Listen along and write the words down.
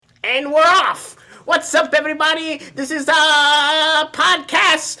And we're off. What's up, everybody? This is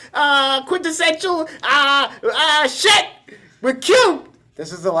podcast quintessential shit with Qubed.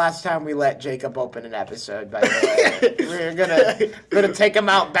 This is the last time we let Jacob open an episode, by the way. We're gonna take him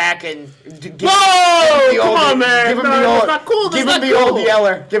out back and give him the old, come on, man. Give him the old, not cool. Give him the old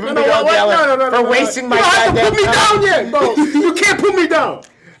yeller. Give him the old yeller for wasting my time. You don't have to put me down yet, bro. You can't put me down.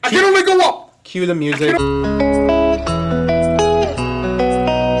 I can only go up. Cue the music.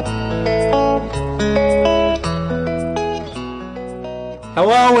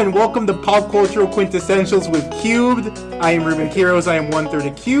 Hello and welcome to Pop Cultural Quintessentials with Qubed. I am Ruben Quiros, I am 1/3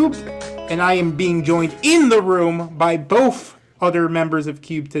 of Qubed, and I am being joined in the room by both other members of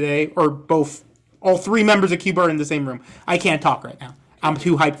Qubed today, or all three members of Qubed are in the same room. I can't talk right now. I'm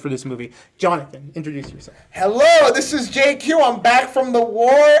too hyped for this movie. Jonathan, introduce yourself. Hello, this is JQ. I'm back from the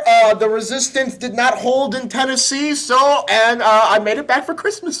war. The resistance did not hold in Tennessee, and I made it back for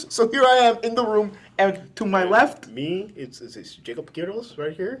Christmas. So here I am in the room, and to my left, me, it's Jacob Quiros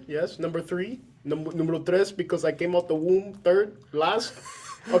right here. Yes, number 3, numero tres, because I came out the womb third, last.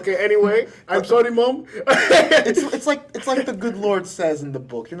 Okay, anyway, I'm sorry, Mom. it's like the good Lord says in the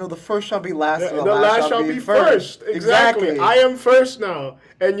book. You know, the first shall be last, and the last shall be first. Exactly. I am first now,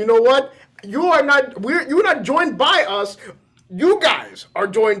 and you know what? You're not joined by us. You guys are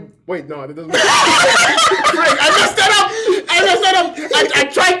joined. Wait, no, that doesn't matter. I messed that up. I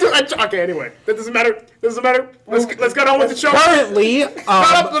tried to. Okay, anyway, that doesn't matter. Let's get on with the show. Currently,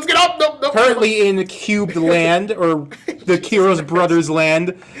 let's get up. No. Currently in Qubed land, or the Quiros brothers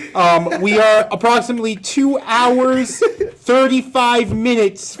land, we are approximately 2 hours, 35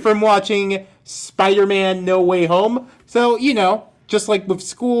 minutes from watching Spider-Man No Way Home. So, you know, just like with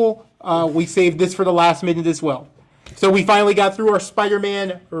school, we saved this for the last minute as well. So we finally got through our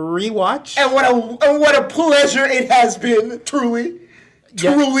Spider-Man Rewatch. And what a pleasure it has been, truly.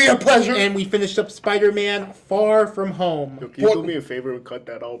 Truly a pleasure. And we finished up Spider-Man Far From Home. Yo, can you do me a favor and cut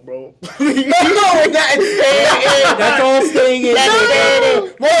that out, bro? That's all staying in.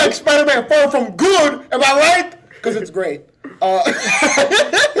 More like Spider-Man Far From Good, am I right? Because it's great.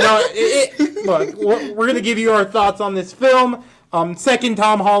 Look, we're going to give you our thoughts on this film. Second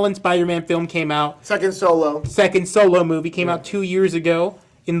Tom Holland Spider-Man film came out. Second solo movie came out 2 years ago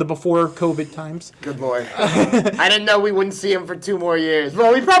in the before COVID times. Good Lord. I didn't know we wouldn't see him for 2 more years.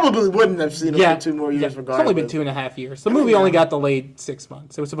 Well, we probably wouldn't have seen him for 2 more years regardless. It's only been 2.5 years. The movie only got delayed 6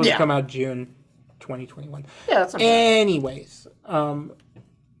 months. It was supposed to come out June 2021. Yeah, that's okay. Anyways,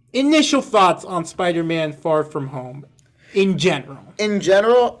 initial thoughts on Spider-Man Far From Home. In general. Okay.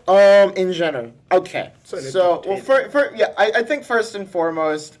 I think first and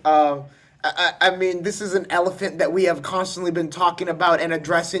foremost, I mean, this is an elephant that we have constantly been talking about and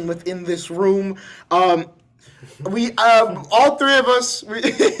addressing within this room. All three of us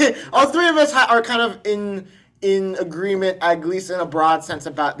are kind of in agreement, at least in a broad sense,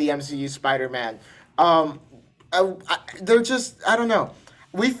 about the MCU Spider-Man. They're just, I don't know.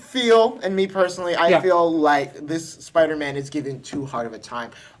 We feel, and me personally, I feel like this Spider-Man is given too hard of a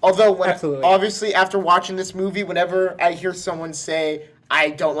time. Although, obviously, after watching this movie, whenever I hear someone say, I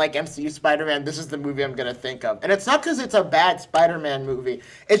don't like MCU Spider-Man, this is the movie I'm going to think of. And it's not because it's a bad Spider-Man movie.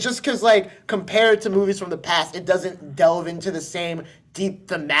 It's just because, like, compared to movies from the past, it doesn't delve into the same deep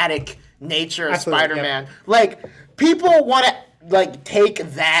thematic nature of Spider-Man. Yeah. Like, people want to, like, take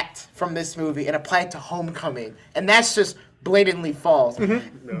that from this movie and apply it to Homecoming. And that's just blatantly false.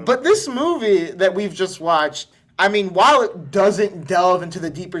 Mm-hmm. No. But this movie that we've just watched, I mean, while it doesn't delve into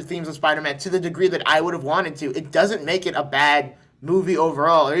the deeper themes of Spider-Man to the degree that I would have wanted to, it doesn't make it a bad movie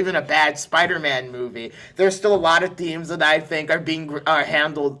overall, or even a bad Spider-Man movie. There's still a lot of themes that I think are being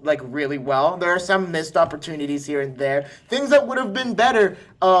handled like really well. There are some missed opportunities here and there, things that would have been better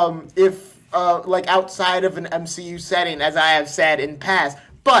if like outside of an MCU setting, as I have said in past.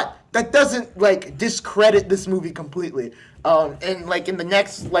 But that doesn't like discredit this movie completely. And like in the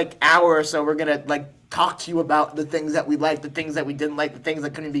next like hour or so, we're gonna like talk to you about the things that we liked, the things that we didn't like, the things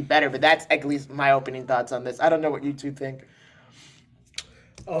that couldn't be better. But that's at least my opening thoughts on this. I don't know what you two think.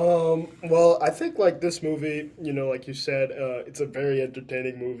 Well, I think like this movie, you know, like you said, it's a very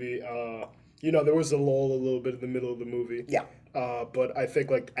entertaining movie. You know, there was a lull a little bit in the middle of the movie. Yeah. But I think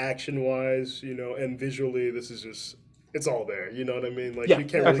like action-wise, you know, and visually, this is just, it's all there. You know what I mean? Like you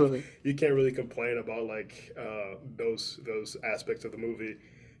can't really complain about like those aspects of the movie.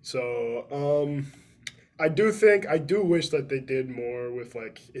 So I do wish that they did more with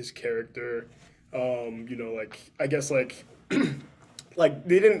like his character. You know, like I guess like like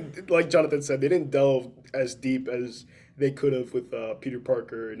they didn't, like Jonathan said, they didn't delve as deep as they could have with Peter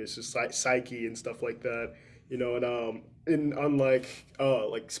Parker and his psyche and stuff like that. You know, and unlike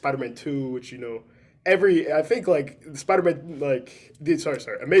like Spider-Man 2, which I think like Spider-Man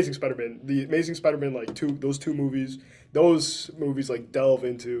Amazing Spider-Man, the Amazing Spider-Man like those movies like delve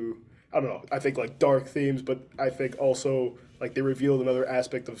into, I don't know, I think like dark themes, but I think also like they revealed another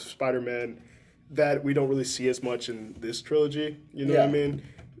aspect of Spider-Man that we don't really see as much in this trilogy. You know what I mean?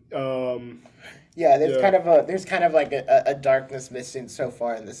 There's kind of like a darkness missing so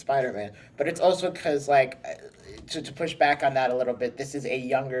far in the Spider-Man, but it's also because like to push back on that a little bit, this is a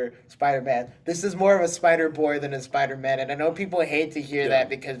younger Spider-Man. This is more of a Spider-Boy than a Spider-Man, and I know people hate to hear that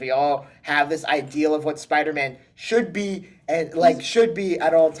because we all have this ideal of what Spider-Man should be and like should be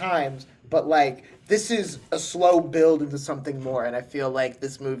at all times, but like this is a slow build into something more, and I feel like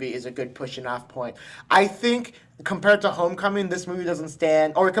this movie is a good pushing off point. I think compared to Homecoming, this movie doesn't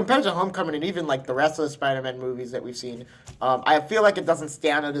stand, or compared to Homecoming and even like the rest of the Spider-Man movies that we've seen, I feel like it doesn't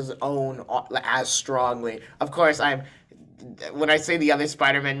stand on its own as strongly. Of course, when I say the other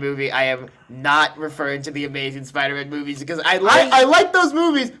Spider-Man movie, I am not referring to the Amazing Spider-Man movies because I like those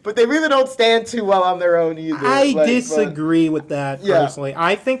movies, but they really don't stand too well on their own either. I disagree with that personally.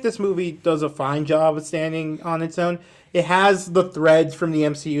 I think this movie does a fine job of standing on its own. It has the threads from the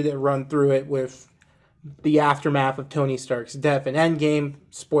MCU that run through it with the aftermath of Tony Stark's death and Endgame.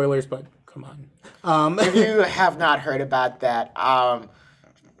 Spoilers, but come on. If you have not heard about that, I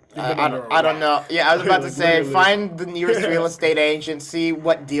don't know. Yeah, I was about to say, find the nearest real estate agent, see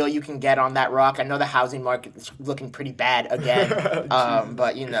what deal you can get on that rock. I know the housing market is looking pretty bad again,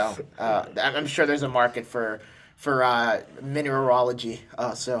 but I'm sure there's a market for mineralogy.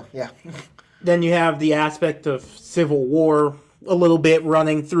 So yeah. Then you have the aspect of Civil War a little bit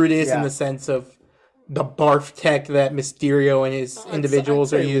running through this in the sense of the barf tech that Mysterio and his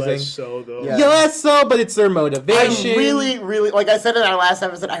individuals are using. Less so, though. Yeah, less so, but it's their motivation. I really, like I said in our last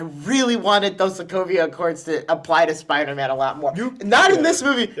episode, I really wanted those Sokovia Accords to apply to Spider-Man a lot more. Not in this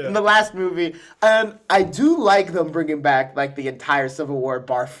movie, in the last movie. And I do like them bringing back like the entire Civil War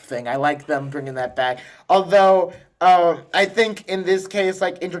barf thing. I like them bringing that back. Although I think in this case,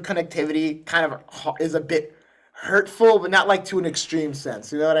 like interconnectivity kind of is a bit hurtful, but not like to an extreme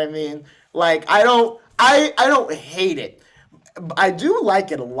sense. You know what I mean? Like I don't hate it. I do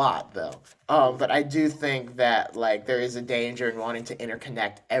like it a lot though. But I do think that like there is a danger in wanting to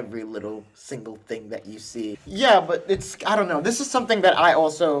interconnect every little single thing that you see. Yeah, but I don't know. This is something that I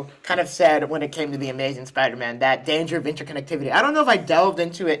also kind of said when it came to the Amazing Spider-Man, that danger of interconnectivity. I don't know if I delved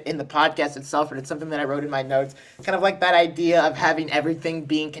into it in the podcast itself, but it's something that I wrote in my notes. Kind of like that idea of having everything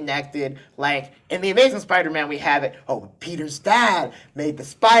being connected. Like in the Amazing Spider-Man, we have it. Oh, Peter's dad made the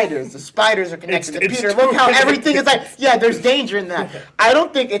spiders. The spiders are connected to Peter. Look how everything is like. Yeah, there's danger in that. I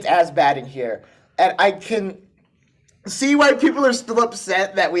don't think it's as bad in here. And I can see why people are still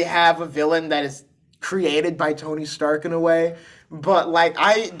upset that we have a villain that is created by Tony Stark in a way. But like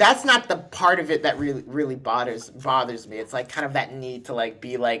that's not the part of it that really bothers me. It's like kind of that need to like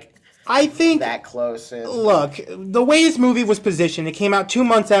be like I think that close. Look, the way this movie was positioned, it came out 2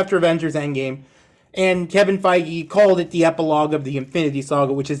 months after Avengers Endgame. And Kevin Feige called it the epilogue of the Infinity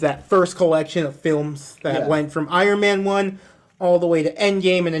Saga, which is that first collection of films that went from Iron Man 1 all the way to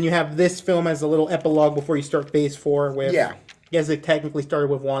Endgame, and then you have this film as a little epilogue before you start Phase 4 with, I guess it technically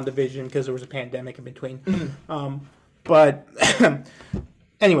started with WandaVision because there was a pandemic in between. But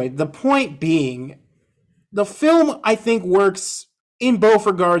anyway, the point being, the film, I think, works in both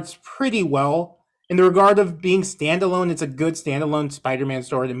regards pretty well. In the regard of being standalone, it's a good standalone Spider-Man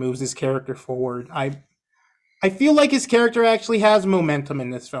story that moves his character forward. I feel like his character actually has momentum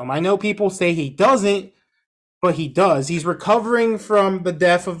in this film. I know people say he doesn't, but he does. He's recovering from the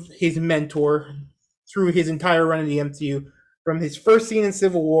death of his mentor through his entire run in the MCU. From his first scene in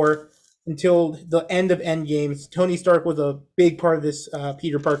Civil War until the end of Endgame, Tony Stark was a big part of this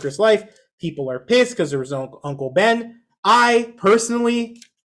Peter Parker's life. People are pissed because there was Uncle Ben. I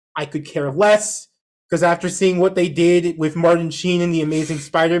could care less, because after seeing what they did with Martin Sheen in The Amazing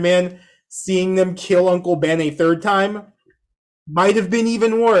Spider-Man, seeing them kill Uncle Ben a third time might have been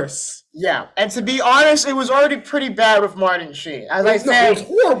even worse. Yeah, and to be honest, it was already pretty bad with Martin Sheen. As I said, it was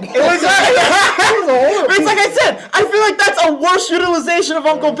horrible. It was horrible. But it's like I said, I feel like that's a worse utilization of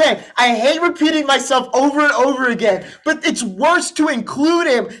Uncle Ben. I hate repeating myself over and over again, but it's worse to include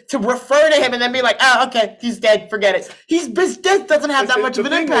him, to refer to him, and then be like, oh, okay, he's dead, forget it. His death doesn't have that much of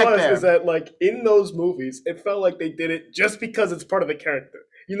an impact there. Is that, like, in those movies, it felt like they did it just because it's part of the character.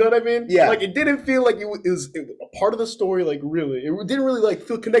 You know what I mean? Yeah. Like, it didn't feel like it was a part of the story, like, really. It didn't really, like,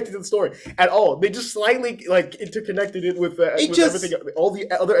 feel connected to the story at all. They just slightly, like, interconnected it with everything, all the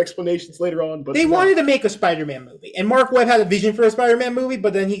other explanations later on. But they wanted to make a Spider-Man movie. And Mark Webb had a vision for a Spider-Man movie,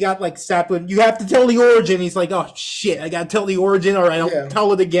 but then he got, like, sapped with, you have to tell the origin. He's like, oh, shit, I got to tell the origin, or I'll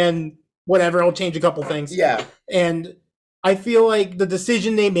tell it again. Whatever, I'll change a couple things. Yeah. And I feel like the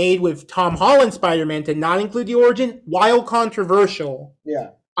decision they made with Tom Holland's Spider-Man to not include the origin, while controversial,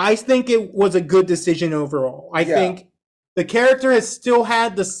 I think it was a good decision overall. I think the character has still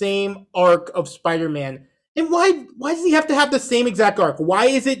had the same arc of Spider-Man. And why does he have to have the same exact arc? Why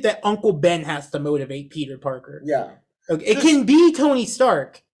is it that Uncle Ben has to motivate Peter Parker? Yeah. It can be Tony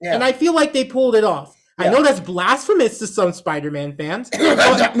Stark. Yeah. And I feel like they pulled it off. Yeah. I know that's blasphemous to some Spider-Man fans.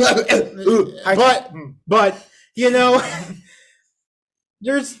 but you know,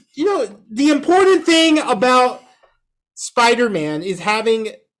 there's, you know, the important thing about Spider-Man is having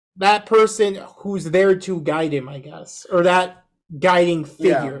that person who's there to guide him, I guess, or that guiding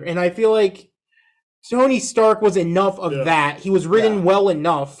figure. And I feel like Tony Stark was enough of that. He was written well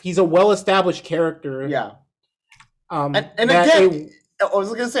enough. He's a well-established character. Yeah. And again, I was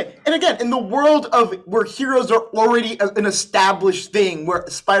going to say, and again, in the world of where heroes are already an established thing, where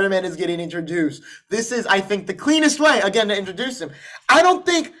Spider-Man is getting introduced, this is, I think, the cleanest way, again, to introduce him. I don't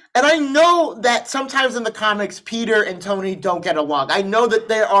think, and I know that sometimes in the comics, Peter and Tony don't get along. I know that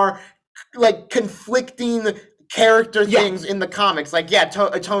there are, like, conflicting character things in the comics. Like,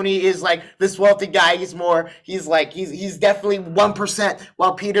 Tony is like this wealthy guy. He's definitely 1%,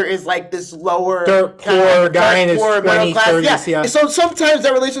 while Peter is like this lower poor guy in his 20s, 30s. Yeah. So sometimes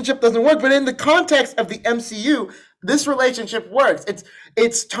that relationship doesn't work, but in the context of the MCU, this relationship works.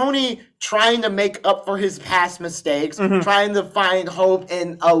 It's Tony trying to make up for his past mistakes, trying to find hope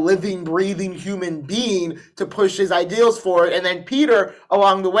in a living, breathing human being to push his ideals forward, and then Peter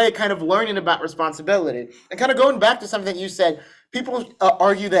along the way kind of learning about responsibility. And kind of going back to something you said, people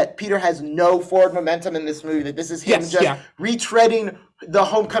argue that Peter has no forward momentum in this movie, that this is him retreading the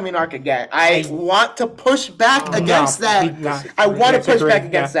Homecoming arc again. I want to push back against that. I want to push back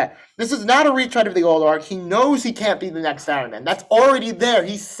against that. This is not a retread of the old arc. He knows he can't be the next Iron Man. That's already there.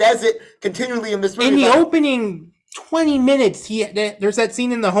 He says it continually in this movie. In the opening 20 minutes, there's that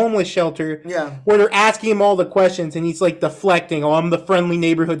scene in the homeless shelter where they're asking him all the questions, and he's like deflecting. Oh, I'm the friendly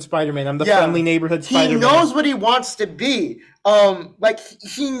neighborhood Spider-Man. I'm the friendly neighborhood Spider-Man. He knows what he wants to be.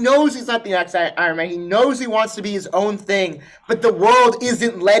 He knows he's not the next Iron Man. He knows he wants to be his own thing, but the world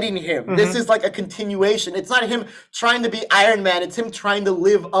isn't letting him. This is like a continuation. It's not him trying to be Iron Man. It's him trying to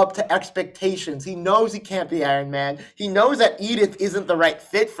live up to expectations. He knows he can't be Iron Man. He knows that Edith isn't the right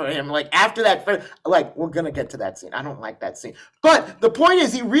fit for him. Like, after that, we're going to get to that scene. I don't like that scene. But the point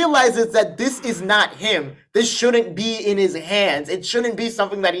is, he realizes that this is not him. This shouldn't be in his hands. It shouldn't be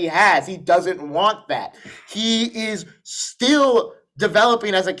something that he has. He doesn't want that. He is still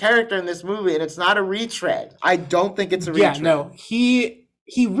developing as a character in this movie, and it's not a retread. I don't think it's a retread. Yeah, no. He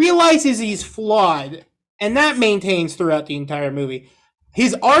realizes he's flawed, and that maintains throughout the entire movie.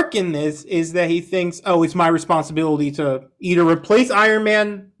 His arc in this is that he thinks, oh, it's my responsibility to either replace Iron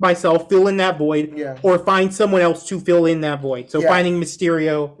Man myself, fill in that void, or find someone else to fill in that void. So finding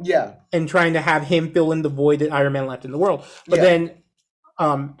Mysterio and trying to have him fill in the void that Iron Man left in the world. But then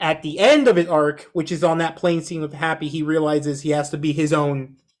at the end of his arc, which is on that plane scene with Happy, he realizes he has to be his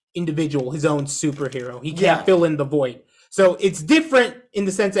own individual, his own superhero. He can't fill in the void. So it's different in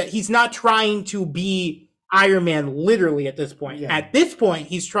the sense that he's not trying to be Iron Man literally at this point. At this point,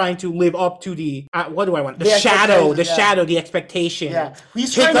 he's trying to live up to the what do I want? The shadow, the expectation.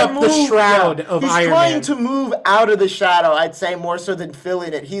 He's pick trying up to move, the shroud of Iron Man. He's trying to move out of the shadow, I'd say, more so than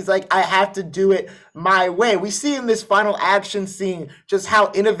filling it. He's like, I have to do it my way. We see in this final action scene just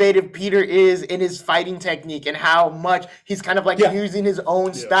how innovative Peter is in his fighting technique and how much he's kind of like using his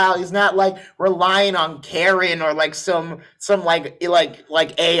own style. He's not like relying on Karen or like some like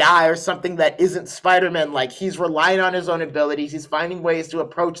AI or something that isn't Spider-Man. Like, he's relying on his own abilities. He's finding ways to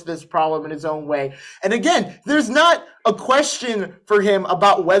approach this problem in his own way. And again, there's not a question for him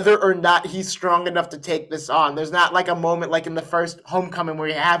about whether or not he's strong enough to take this on. There's not like a moment like in the first Homecoming where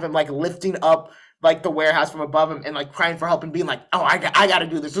you have him like lifting up like the warehouse from above him and like crying for help and being like, oh, I got to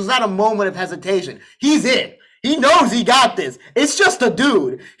do this. There's not a moment of hesitation. He's in. He knows he got this. It's just a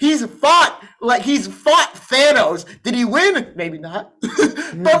dude. He's fought Thanos. Did he win? Maybe not.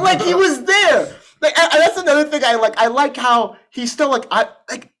 But like, he was there. Like, that's another thing I like. I like how he's still like,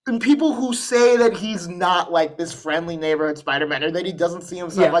 and people who say that he's not like this friendly neighborhood Spider-Man or that he doesn't see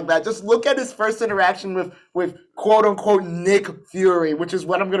himself like that, just look at his first interaction with quote unquote Nick Fury, which is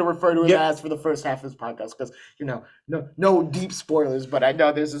what I'm going to refer to him as for the first half of this podcast, because no deep spoilers, but I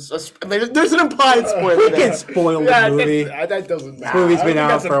know there's an implied spoiler. We can spoil the movie. That doesn't matter. This movie's been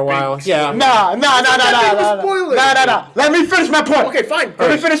out for a while. Yeah. No. Let me finish my point. Okay, fine.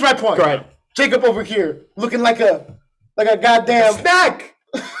 Let me finish my point. Go ahead. Jacob over here looking like a goddamn snack.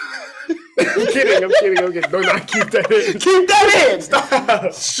 I'm kidding. Okay, do not keep that in. Keep that in.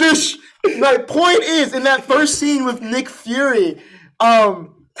 Stop. Shush. My point is, in that first scene with Nick Fury,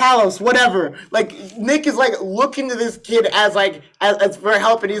 Talos, whatever. Like Nick is like looking to this kid as for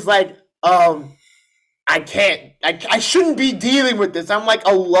help, and he's like, I shouldn't be dealing with this. I'm like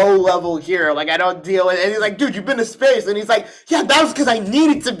a low level hero. Like I don't deal with it. And he's like, dude, you've been to space. And he's like, yeah, that was because I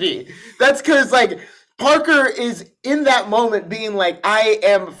needed to be. That's because like Parker is in that moment being like, I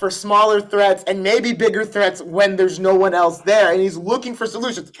am for smaller threats and maybe bigger threats when there's no one else there. And he's looking for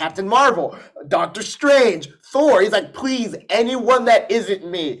solutions. Captain Marvel, Doctor Strange, Thor. He's like, please, anyone that isn't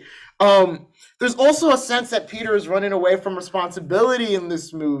me. There's also a sense that Peter is running away from responsibility in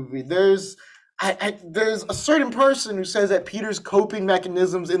this movie. There's a certain person who says that Peter's coping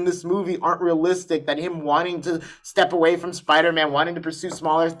mechanisms in this movie aren't realistic, that him wanting to step away from Spider-Man, wanting to pursue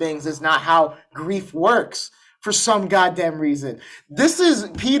smaller things is not how grief works for some goddamn reason. This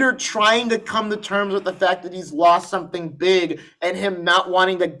is Peter trying to come to terms with the fact that he's lost something big and him not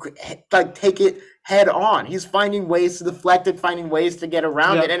wanting to like take it head on. He's finding ways to deflect it, finding ways to get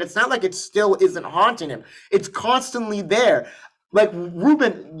around it, and it's not like it still isn't haunting him. It's constantly there. Like,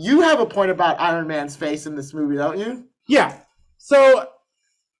 Ruben, you have a point about Iron Man's face in this movie, don't you? Yeah. So,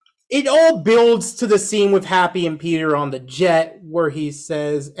 it all builds to the scene with Happy and Peter on the jet where he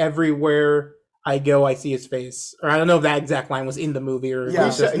says, everywhere I go, I see his face. Or I don't know if that exact line was in the movie or... Yeah. It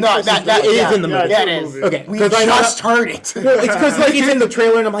is in the movie. Yeah, it is. Okay. We just heard it. Well, it's because like, it's in the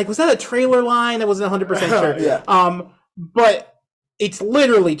trailer, and I'm like, was that a trailer line? I wasn't 100% sure. Yeah. But it's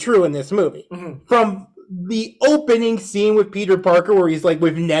literally true in this movie. Mm-hmm. From the opening scene with Peter Parker where he's like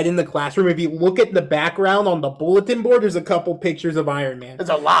with Ned in the classroom, if you look at the background on the bulletin board, there's a couple pictures of Iron Man. There's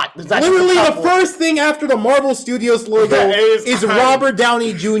a lot. There's literally the first thing after the Marvel Studios logo is Robert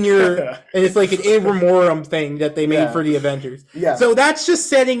Downey Jr. and it's like an in memoriam thing that they made for the Avengers. Yeah. So that's just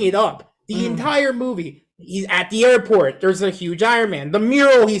setting it up. The entire movie, he's at the airport, there's a huge Iron Man. The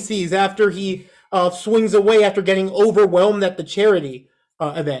mural he sees after he swings away after getting overwhelmed at the charity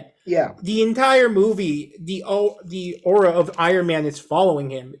event. Yeah. The entire movie, the aura of Iron Man is following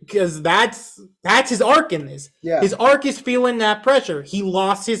him because that's his arc in this. Yeah. His arc is feeling that pressure. He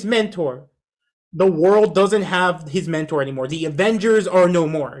lost his mentor. The world doesn't have his mentor anymore. The Avengers are no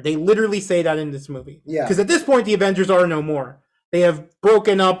more. They literally say that in this movie. Yeah. Because at this point, the Avengers are no more. They have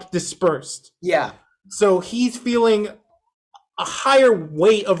broken up, dispersed. Yeah. So he's feeling a higher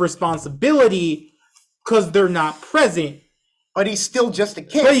weight of responsibility because they're not present. But he's still just a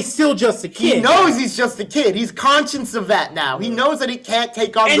kid. He knows he's just a kid. He's conscious of that now. He knows that he can't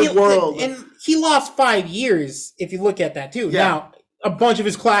take on the world. And he lost 5 years, if you look at that, too. Yeah. Now, a bunch of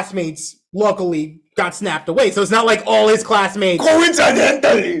his classmates, luckily, got snapped away. So it's not like all his classmates...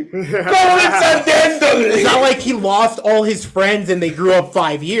 Coincidentally! It's not like he lost all his friends and they grew up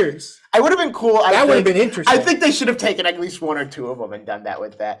 5 years. I would have been cool. That would have been interesting. I think they should have taken at least one or two of them and done that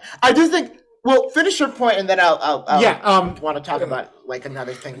with that. I do think... Well, finish your point, and then I'll want to talk about like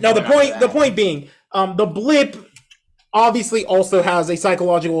another thing. Now, the point being, the blip obviously also has a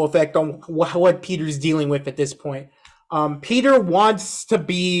psychological effect on what Peter's dealing with at this point. Peter wants to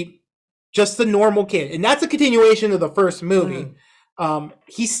be just a normal kid, and that's a continuation of the first movie.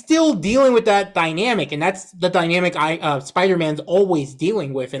 He's still dealing with that dynamic, and that's the dynamic Spider-Man's always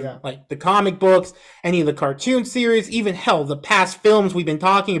dealing with in like the comic books, any of the cartoon series, even hell, the past films we've been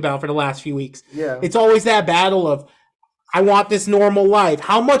talking about for the last few weeks. Yeah. It's always that battle of, I want this normal life.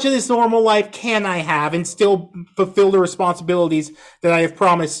 How much of this normal life can I have and still fulfill the responsibilities that I have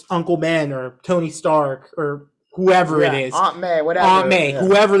promised Uncle Ben or Tony Stark or whoever it is. Aunt May, whatever. Aunt May,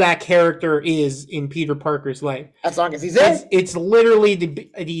 whoever that character is in Peter Parker's life. As long as he's in. It's literally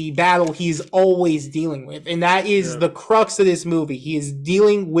the battle he's always dealing with. And that is the crux of this movie. He is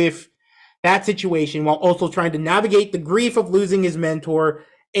dealing with that situation while also trying to navigate the grief of losing his mentor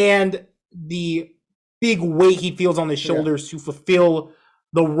and the big weight he feels on his shoulders to fulfill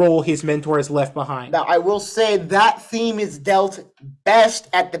the role his mentor has left behind. Now, I will say that theme is dealt best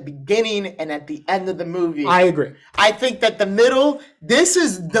at the beginning and at the end of the movie. I agree. I think that the middle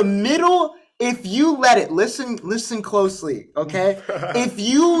if you let it, listen closely, okay? If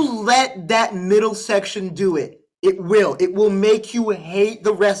you let that middle section do it, it will make you hate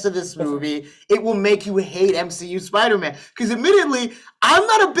the rest of this movie. It will make you hate MCU Spider-Man. Because admittedly, I'm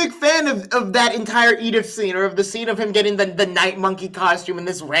not a big fan of that entire Edith scene, or of the scene of him getting the night monkey costume and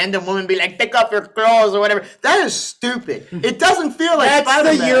this random woman be like, take off your clothes or whatever. That is stupid. It doesn't feel like That's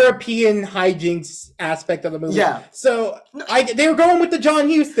Spider-Man. the European hijinks aspect of the movie. Yeah. So they were going with the John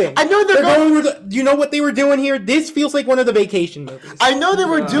Hughes thing. I know they're going with you know what they were doing here? This feels like one of the vacation movies. I know they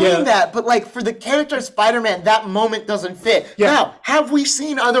were doing that, but like for the character of Spider-Man, that moment doesn't fit. Yeah. Now, have we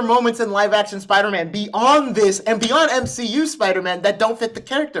seen other moments in live-action Spider-Man beyond this and beyond MCU Spider-Man that don't fit the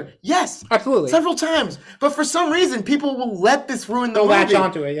character? Yes. Absolutely. Several times. But for some reason, people will let this ruin the movie. Latch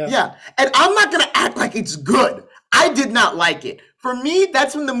onto it, yeah. Yeah. And I'm not going to act like it's good. I did not like it. For me,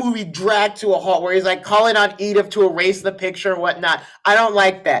 that's when the movie dragged to a halt, where he's like calling on Edith to erase the picture and whatnot. I don't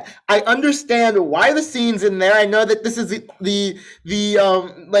like that. I understand why the scene's in there. I know that this is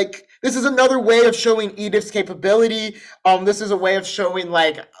this is another way of showing Edith's capability. This is a way of showing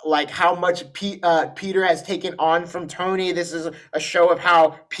like how much Peter has taken on from Tony. This is a show of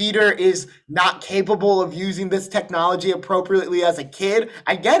how Peter is not capable of using this technology appropriately as a kid.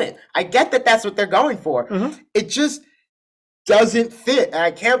 I get it. I get that that's what they're going for. Mm-hmm. It just doesn't fit. And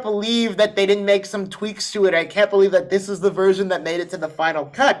I can't believe that they didn't make some tweaks to it. I can't believe that this is the version that made it to the final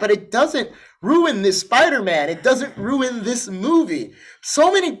cut. But it doesn't ruin this Spider-Man. It doesn't ruin this movie.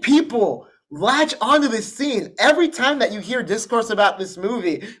 So many people latch onto this scene. Every time that you hear discourse about this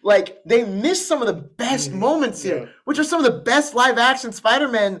movie, like, they miss some of the best moments here, which are some of the best live-action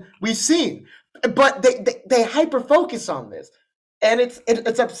Spider-Man we've seen. But they hyper-focus on this. And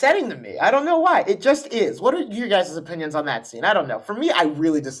it's upsetting to me. I don't know why. It just is. What are your guys' opinions on that scene? I don't know. For me, I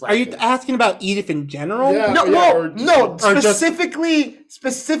really dislike it. Are you asking about Edith in general? Yeah, no.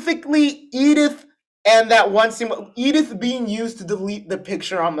 Specifically Edith and that one scene. Edith being used to delete the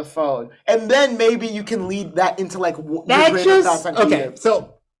picture on the phone. And then maybe you can lead that into like your thoughts on Edith. Okay,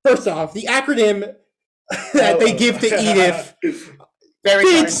 so first off, the acronym that they give to Edith... Very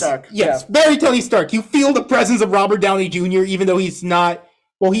Tony Stark. Yes, very Tony Stark. You feel the presence of Robert Downey Jr., even though he's not...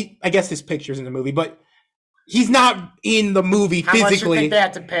 Well, I guess his picture's in the movie, but he's not in the movie physically. How much do you think they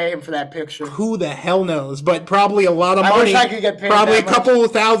had to pay him for that picture? Who the hell knows? But probably a lot of money. I wish I could get paid probably that a couple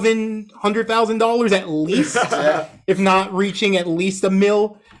of $100,000 at least, if not reaching at least $1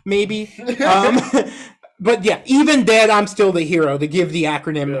 million, maybe. But yeah, even dead, I'm still the hero to give the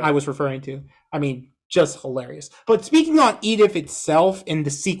acronym I was referring to. I mean... just hilarious. But speaking on Edith itself, and the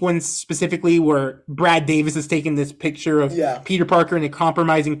sequence specifically where Brad Davis is taking this picture of Peter Parker in a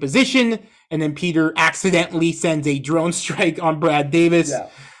compromising position, and then Peter accidentally sends a drone strike on Brad Davis. Yeah.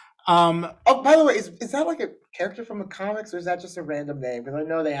 By the way, is that like a character from the comics, or is that just a random name? Because I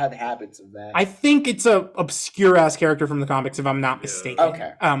know they have habits of that. I think it's a obscure-ass character from the comics, if I'm not mistaken.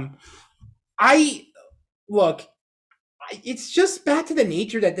 Okay. It's just back to the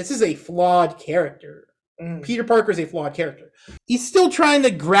nature that this is a flawed character. Peter Parker is a flawed character. He's still trying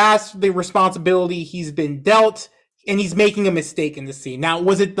to grasp the responsibility he's been dealt, and he's making a mistake in the scene. Now,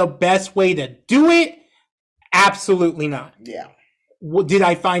 was it the best way to do it? Absolutely not. Yeah. Did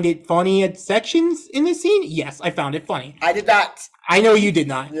I find it funny at sections in the scene? Yes, I found it funny. I did not. I know you did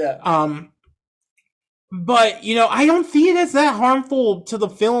not. Yeah. But, I don't see it as that harmful to the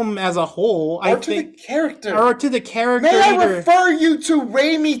film as a whole. Or to the character. May I refer you to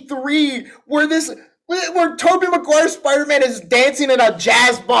Raimi 3, where Tobey Maguire's Spider-Man is dancing in a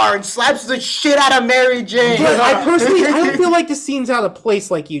jazz bar and slaps the shit out of Mary Jane. But I don't feel like the scene's out of place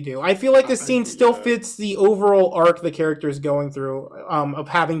like you do. I feel like the scene still fits the overall arc the character is going through, of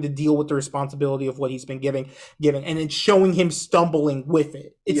having to deal with the responsibility of what he's been given, and it's showing him stumbling with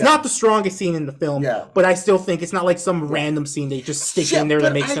it. It's not the strongest scene in the film, but I still think it's not like some random scene they just stick in there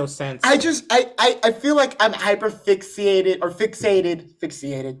that makes no sense. I feel like I'm fixated,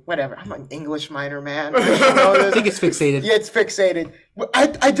 whatever. I'm an English minor, man. I think it's fixated. Yeah, it's fixated.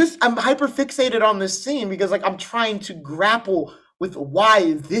 I'm hyper fixated on this scene because I'm trying to grapple with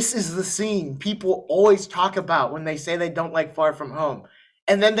why this is the scene people always talk about when they say they don't like Far From Home.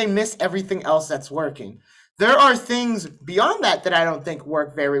 And then they miss everything else that's working. There are things beyond that I don't think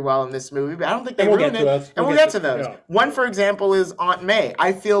work very well in this movie, but I don't think they ruin it. And we'll get to those. Yeah. One, for example, is Aunt May.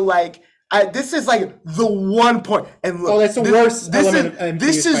 I feel like this is like the one point. And look, that's the worst element of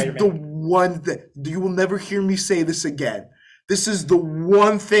this is Spider-Man. The one thing. You will never hear me say this again. This is the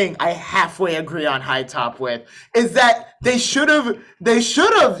one thing I halfway agree on High Top with, is that they should have,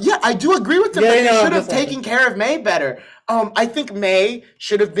 I do agree with them, they should have taken care of May better. I think May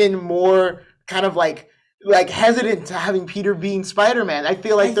should have been more kind of like like hesitant to having Peter being Spider-Man. I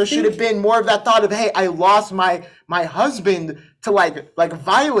feel like there should have been more of that thought of, hey, I lost my husband to like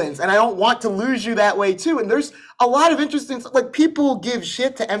violence, and I don't want to lose you that way too. And there's a lot of interesting, like, people give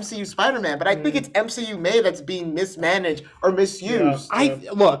shit to MCU Spider-Man, but I think it's MCU May that's being mismanaged or misused.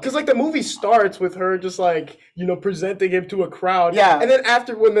 Look, because like the movie starts with her just like, you know, presenting him to a crowd, and then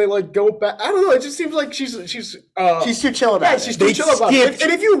after when they like go back, I don't know, it just seems like she's too chill about it. She's too chill about it.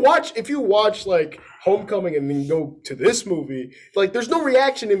 And if you watch like Homecoming and then go to this movie, like there's no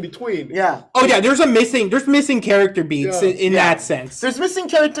reaction in between. Yeah. Oh yeah, there's missing character beats in that sense. There's missing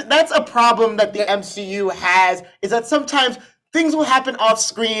character. That's a problem that the MCU has, is that sometimes things will happen off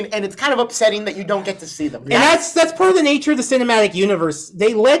screen and it's kind of upsetting that you don't get to see them. And that's part of the nature of the cinematic universe.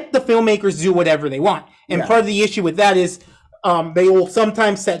 They let the filmmakers do whatever they want. And part of the issue with that is they will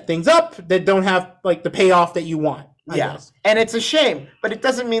sometimes set things up that don't have like the payoff that you want. I guess. And it's a shame, but it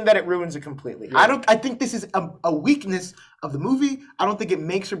doesn't mean that it ruins it completely. Yeah. I think this is a weakness of the movie. I don't think it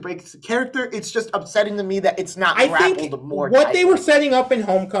makes or breaks the character. It's just upsetting to me that it's not grappled more. What they were setting up in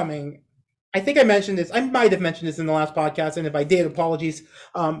Homecoming, I think I mentioned this. I might have mentioned this in the last podcast, and if I did, apologies.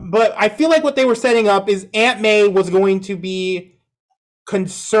 But I feel like what they were setting up is Aunt May was going to be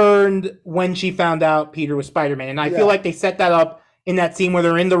concerned when she found out Peter was Spider-Man. And I feel like they set that up in that scene where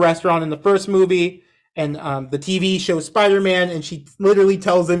they're in the restaurant in the first movie. And the TV shows Spider-Man, and she literally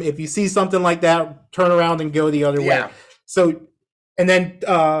tells him, if you see something like that, turn around and go the other way. So, and then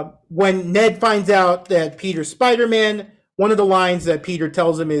when Ned finds out that Peter's Spider-Man, one of the lines that Peter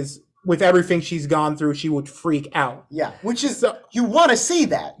tells him is, with everything she's gone through, she would freak out. Yeah, which is, you want to see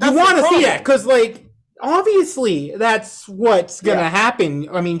that. You want to see that, because, like, obviously that's what's going to happen.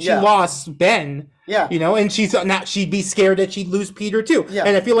 I mean, she lost Ben. Yeah. You know, and she'd be scared that she'd lose Peter too. Yeah.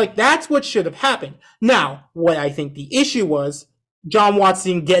 And I feel like that's what should have happened. Now, what I think the issue was, John Watts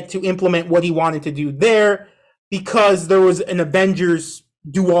didn't get to implement what he wanted to do there because there was an Avengers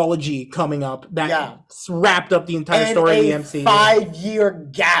duology coming up that wrapped up the entire story of the MCU. 5-year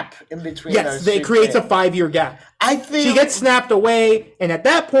gap in between those it creates a 5-year gap. I think she gets snapped away, and at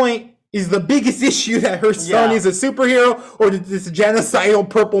that point, is the biggest issue that her son is a superhero, or did this genocidal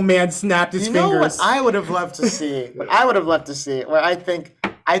purple man snap his fingers? You know what I would have loved to see? Where I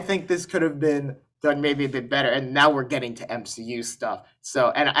think this could have been done maybe a bit better, and now we're getting to MCU stuff.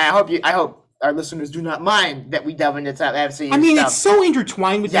 So, and I hope our listeners do not mind that we delve into that MCU. I mean, stuff. It's so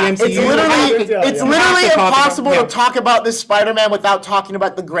intertwined with the MCU. It's literally impossible to talk about this Spider-Man without talking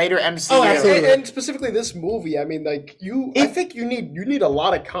about the greater MCU. Oh, absolutely. And specifically this movie. I mean, like I think you need a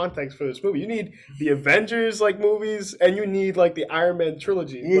lot of context for this movie. You need the Avengers like movies, and you need like the Iron Man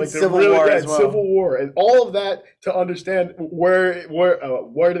trilogy, you like Civil War as well. Civil War, and all of that to understand where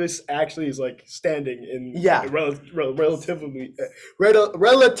this actually is like standing in relatively. Relativity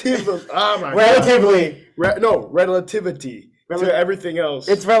to everything else.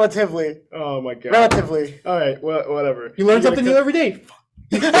 It's relatively. Oh my god. Relatively. All right. Whatever. You learn something new every day.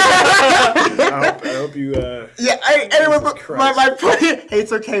 I hope you. Anyway, my point. Hey,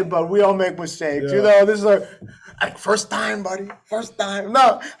 it's okay, bud. We all make mistakes. Yeah. You know, this is like first time, buddy. First time.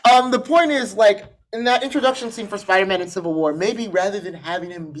 No. The point is, like, in that introduction scene for Spider-Man in Civil War, maybe rather than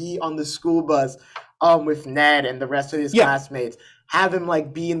having him be on the school bus, with Ned and the rest of his classmates, have him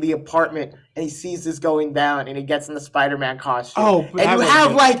like be in the apartment and he sees this going down and he gets in the Spider-Man costume. Oh, and you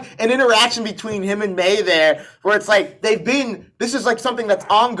have like an interaction between him and May there where it's like this is like something that's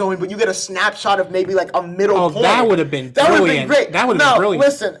ongoing, but you get a snapshot of maybe like a middle point. That would have been great. That would have been brilliant.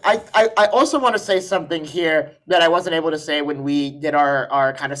 Listen, I also want to say something here that I wasn't able to say when we did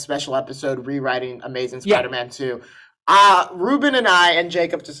our kind of special episode rewriting Amazing Spider-Man 2. Ruben and I, and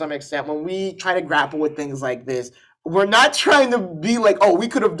Jacob to some extent, when we try to grapple with things like this, we're not trying to be like, oh, we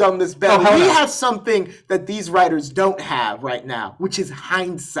could have done this better. We have something that these writers don't have right now, which is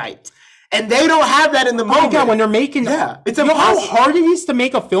hindsight. And they don't have that in the moment. Oh my God, when they're making... It's you know how hard it is to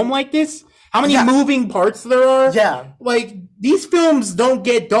make a film like this? How many moving parts there are? Yeah. Like, these films don't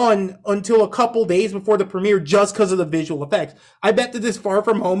get done until a couple days before the premiere just because of the visual effects. I bet that this Far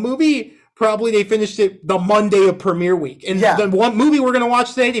From Home movie... Probably they finished it the Monday of premiere week. And the one movie we're going to watch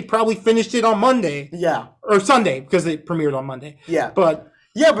today, they probably finished it on Monday. Yeah. Or Sunday, because it premiered on Monday. Yeah. But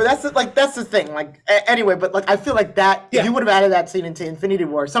that's the thing. Like, anyway, but like I feel like that if you would have added that scene into Infinity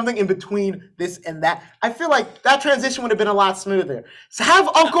War, something in between this and that, I feel like that transition would have been a lot smoother. So have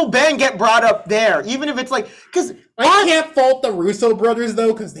Uncle Ben get brought up there, even if it's like, because I can't fault the Russo brothers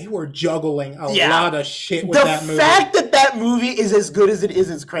though, because they were juggling a lot of shit with that movie. The fact that movie is as good as it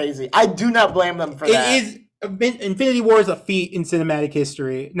is crazy. I do not blame them for that. It is. Infinity War is a feat in cinematic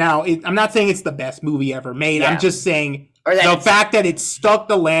history. Now, I'm not saying it's the best movie ever made. I'm just saying the fact that it stuck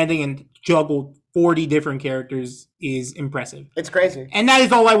the landing and juggled 40 different characters is impressive. It's crazy. And that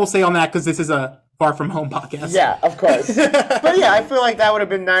is all I will say on that, because this is a Far From Home podcast. Yeah, of course. But yeah, I feel like that would have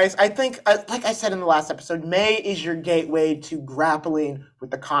been nice. I think, like I said in the last episode, May is your gateway to grappling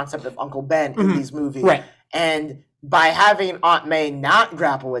with the concept of Uncle Ben in these movies. Right. And by having Aunt May not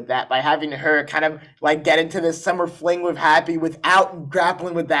grapple with that, by having her kind of like get into this summer fling with Happy without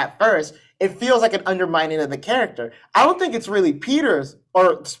grappling with that first, it feels like an undermining of the character. I don't think it's really Peter's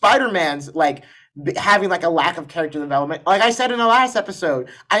or Spider-Man's like having like a lack of character development. Like I said in the last episode,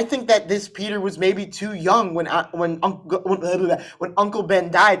 I think that this Peter was maybe too young when Uncle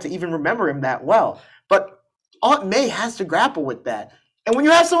Ben died to even remember him that well. But Aunt May has to grapple with that. And when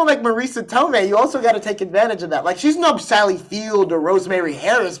you have someone like Marisa Tomei, you also got to take advantage of that. Like, she's no Sally Field or Rosemary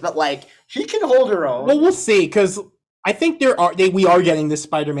Harris, but like she can hold her own. Well, we'll see, because I think we are getting this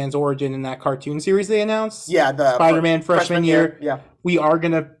Spider-Man's origin in that cartoon series they announced. Yeah, the Spider-Man freshman year. Yeah, we are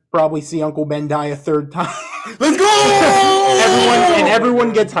gonna probably see Uncle Ben die a third time. Let's go!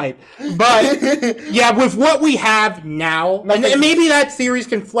 Everyone gets hyped. But yeah, with what we have now, and maybe that series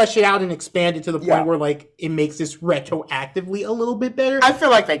can flesh it out and expand it to the point where like it makes this retroactively a little bit better. I feel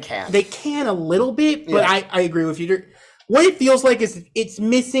like they can. They can a little bit, but I agree with you. What it feels like is it's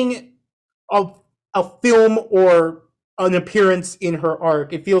missing a film or an appearance in her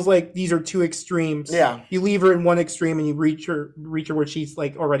arc. It feels like these are two extremes. Yeah. You leave her in one extreme and you reach her where she's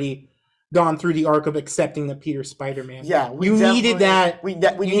like already gone through the arc of accepting that Peter's Spider-Man. Yeah, you needed that. We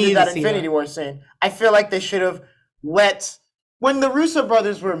needed that Infinity War scene. I feel like they should have when the Russo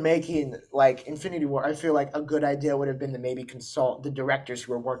brothers were making like Infinity War, I feel like a good idea would have been to maybe consult the directors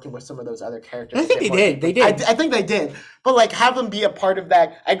who were working with some of those other characters. I think they did. They did. I think they did. But like have them be a part of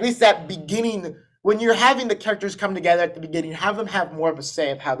that, at least that beginning. When you're having the characters come together at the beginning, have them have more of a say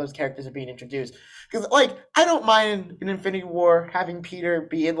of how those characters are being introduced. Because, like, I don't mind in Infinity War having Peter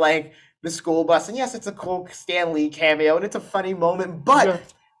be in, like, the school bus. And yes, it's a cool Stan Lee cameo, and it's a funny moment. But,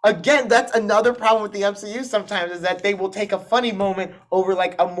 again, that's another problem with the MCU sometimes, is that they will take a funny moment over,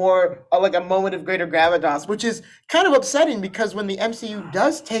 like, a moment of greater gravitas, which is kind of upsetting because when the MCU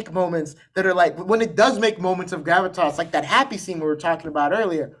does take moments that are, like, when it does make moments of gravitas, like that happy scene we were talking about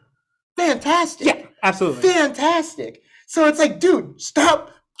earlier, fantastic. Yeah, absolutely. Fantastic. So it's like, dude, stop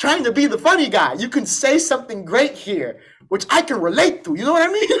trying to be the funny guy. You can say something great here, which I can relate to. You know what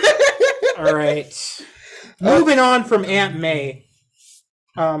I mean? All right. Moving on from Aunt May.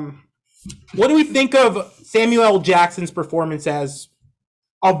 What do we think of Samuel L. Jackson's performance as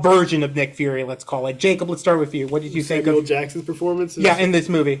a version of Nick Fury, let's call it? Jacob, let's start with you. What did you think of Samuel Jackson's performance? Yeah, in this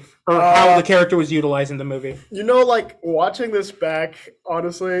movie. Or how the character was utilized in the movie. You know, like, watching this back,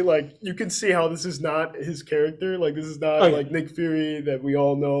 honestly, like, you can see how this is not his character. Like, this is not, like, Nick Fury that we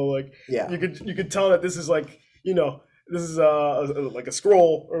all know. Like, you could tell that this is, like, you know, this is like a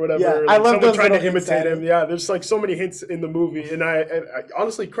scroll or whatever. Yeah, like I love someone trying to hints imitate him. Yeah, there's like so many hints in the movie, and I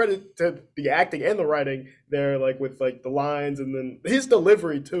honestly credit to the acting and the writing there, like with like the lines and then his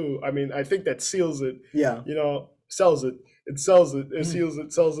delivery too. I mean, I think that seals it. Yeah, you know, sells it. It sells it. It seals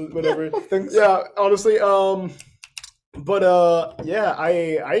it. Sells it. Whatever. Thanks. Yeah, honestly. But yeah,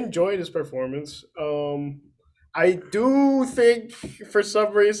 I enjoyed his performance. I do think for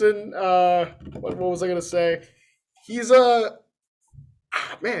some reason, what was I gonna say? He's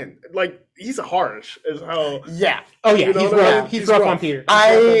he's a harsh as how. Yeah. Oh yeah, he's rough. He's rough on Peter.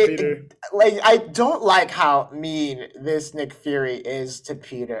 I don't like how mean this Nick Fury is to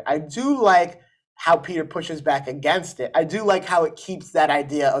Peter. I do like how Peter pushes back against it. I do like how it keeps that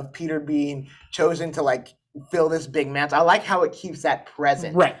idea of Peter being chosen to like fill this big mantle. I like how it keeps that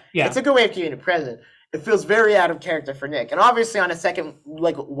present. Right. Yeah. It's a good way of keeping it present. It feels very out of character for Nick, and obviously on a second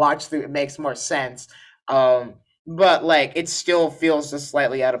like watch through, it makes more sense. But like it still feels just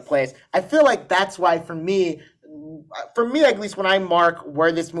slightly out of place. I feel like that's why for me at least, when I mark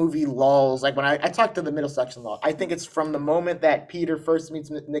where this movie lulls, like when I talk to the middle section lull, I think it's from the moment that Peter first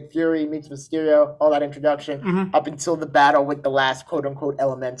meets Nick Fury, meets Mysterio, all that introduction, up until the battle with the last quote unquote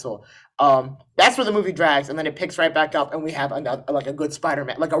elemental. That's where the movie drags, and then it picks right back up, and we have a good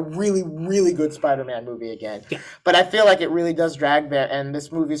Spider-Man, like a really, really good Spider-Man movie again. Yeah. But I feel like it really does drag there, and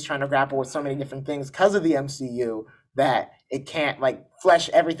this movie is trying to grapple with so many different things because of the MCU that it can't like flesh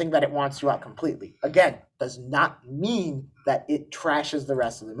everything that it wants to out completely. Again, does not mean that it trashes the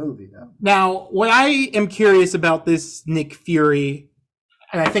rest of the movie, though. Now, what I am curious about this Nick Fury,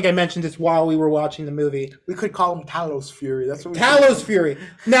 and I think I mentioned this while we were watching the movie. We could call him Talos Fury. That's what we Talos Fury.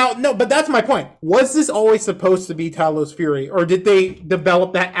 Now, no, but that's my point. Was this always supposed to be Talos Fury, or did they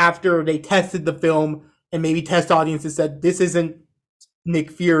develop that after they tested the film and maybe test audiences said this isn't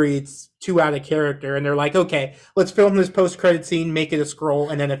Nick Fury, it's too out of character, and they're like, okay, let's film this post-credit scene, make it a scroll,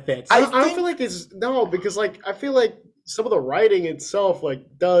 and then it fits. I don't feel like it's no, because like I feel like some of the writing itself like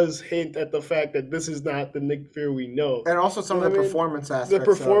does hint at the fact that this is not the Nick Fury we know, and also some of the performance aspects. The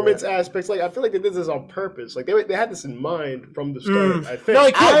performance aspects, like I feel like they did this on purpose. Like they had this in mind from the start. I think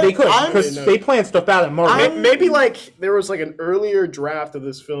no, they could because they planned stuff out at Marvel. Maybe like there was like an earlier draft of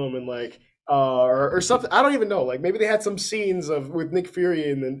this film and like. Or something. I don't even know. Like maybe they had some scenes with Nick Fury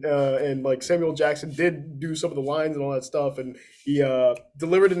and like Samuel Jackson did do some of the lines and all that stuff, and he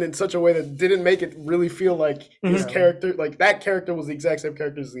delivered it in such a way that didn't make it really feel like his character, like that character was the exact same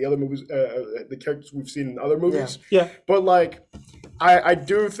character as the other movies, the characters we've seen in other movies. Yeah. But like, I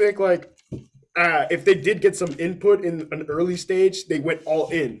do think like if they did get some input in an early stage, they went all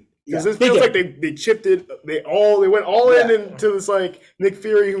in. Because it feels like they chipped it. They went all in into this like Nick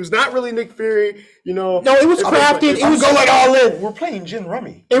Fury, who's not really Nick Fury. You know, no, it was crafted. It was going all in. We're playing gin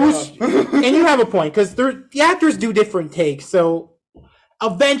rummy. It was, and you have a point because the actors do different takes. So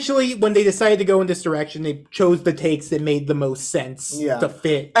eventually, when they decided to go in this direction, they chose the takes that made the most sense to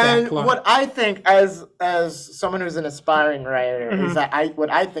fit. And what I think, as someone who's an aspiring writer, is that what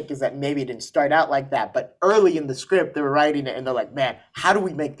I think is that maybe it didn't start out like that, but early in the script they were writing it and they're like, man, how do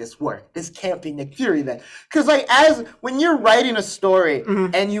we make this work? This can't be Nick Fury then, because like when you're writing a story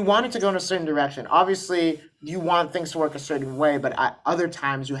and you want it to go in a certain direction, obviously. You want things to work a certain way, but at other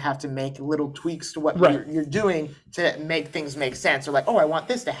times you have to make little tweaks to what you're doing to make things make sense. Or like, oh, I want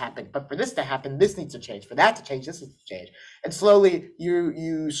this to happen, but for this to happen, this needs to change. For that to change, this needs to change. And slowly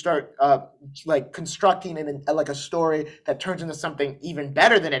you start like constructing like a story that turns into something even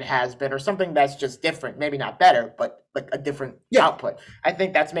better than it has been, or something that's just different. Maybe not better, but like a different output. I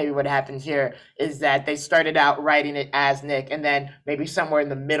think that's maybe what happened here is that they started out writing it as Nick, and then maybe somewhere in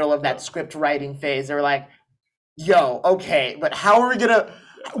the middle of that script writing phase, they were like, yo, okay, but how are we gonna...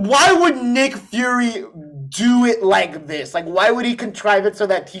 Why would Nick Fury do it like this? Like, why would he contrive it so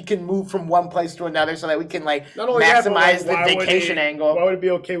that he can move from one place to another so that we can, like, maximize the vacation angle? Why would it be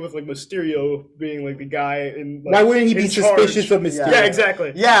okay with, like, Mysterio being, like, the guy in... Like, why wouldn't he be suspicious of Mysterio? Yeah,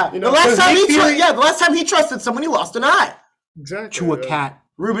 exactly. Yeah, you know, the last time he trusted someone, he lost an eye. Exactly. To a cat.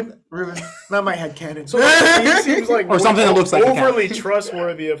 Ruben, not my headcanon. So he seems like or something that looks like overly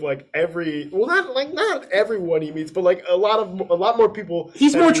trustworthy of like not everyone he meets, but like a lot more people.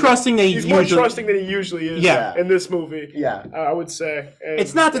 He's more trusting than he usually is. In this movie. Yeah, I would say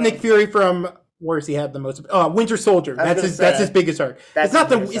it's not the Nick Fury from where's he had the most Winter Soldier. That's his biggest arc. It's not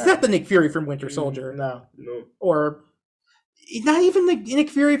the Nick Fury from Winter Soldier. No. Or not even the Nick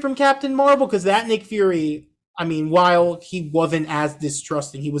Fury from Captain Marvel, because that Nick Fury. I mean, while he wasn't as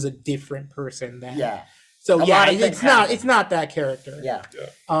distrusting, he was a different person then. Yeah. So it's not that character. Yeah.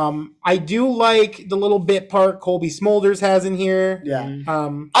 I do like the little bit part Colby Smulders has in here. Yeah.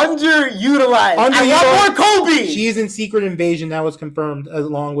 Underutilized. I want more Colby. She's in Secret Invasion. That was confirmed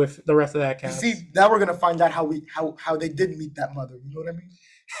along with the rest of that cast. See, now we're gonna find out how they did meet that mother. You know what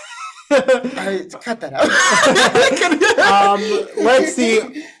I mean? Cut that out. Let's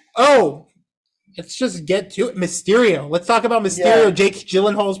see. Oh. Let's just get to it. Mysterio. Let's talk about Mysterio. Yeah. Jake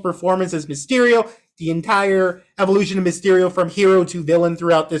Gyllenhaal's performance as Mysterio. The entire evolution of Mysterio from hero to villain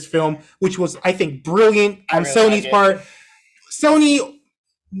throughout this film, which was, I think, brilliant on Sony's part. Sony,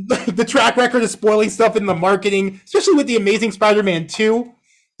 the track record of spoiling stuff in the marketing, especially with The Amazing Spider-Man 2.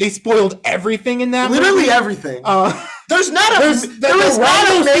 They spoiled everything in that movie. Literally everything. There was not a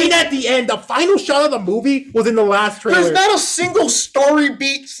scene at the end. The final shot of the movie was in the last trailer. There's not a single story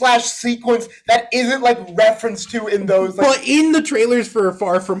beat / sequence that isn't like referenced to in those. Like, but in the trailers for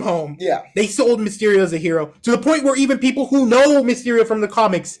Far From Home, they sold Mysterio as a hero to the point where even people who know Mysterio from the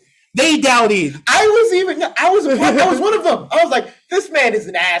comics, they doubted. I was one of them. I was like, this man is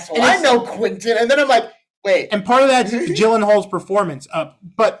an asshole. I know Quentin, and then I'm like. Wait. And part of that's Gyllenhaal's performance.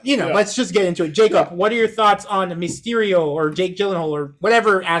 But, let's just get into it. Jacob, what are your thoughts on Mysterio or Jake Gyllenhaal or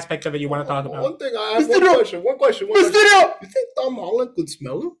whatever aspect of it you want to talk about? One thing, I have one question. Mysterio! You think Tom Holland could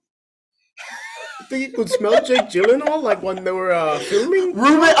smell him? You think he could smell Jake Gyllenhaal like when they were filming?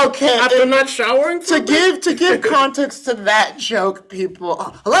 Ruben, okay. After not showering? To give context to that joke, people,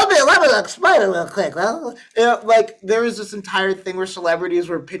 let me look Spider real quick. Well, like there was this entire thing where celebrities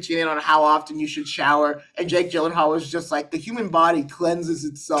were pitching in on how often you should shower, and Jake Gyllenhaal was just like, the human body cleanses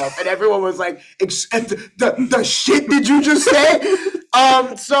itself, and everyone was like, the shit did you just say?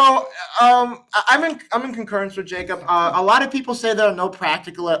 I'm in concurrence with Jacob. A lot of people say there are no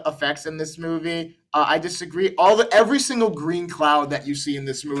practical effects in this movie. I disagree. Every single green cloud that you see in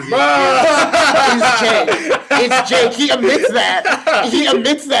this movie is Jake. it's Jake. He admits that. He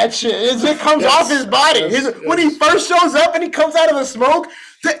admits that shit. It comes off his body. When he first shows up and he comes out of the smoke,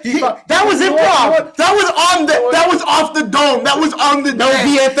 that was improv. That was off the dome. That was on the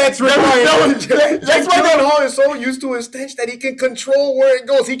VFX required. That's why John Hall is so used to his stench that he can control where it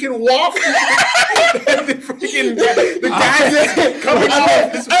goes. He can waft the guys coming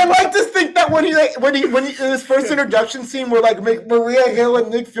off. I like to think that when he in his first introduction scene where like Maria Hill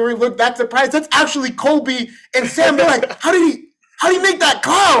and Nick Fury look that surprised, that's actually Colby and Sam. They're like, how did he make that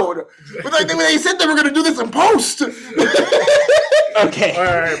cloud? But like, they said they were going to do this in post. Okay. All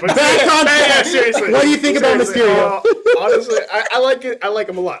right, but seriously. What do you think about Mysterio? Honestly, I like it. I like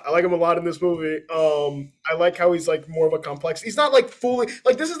him a lot. I like him a lot in this movie. I like how he's like more of a complex. He's not like fully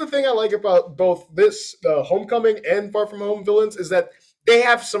like. This is the thing I like about both this Homecoming and Far From Home villains is that they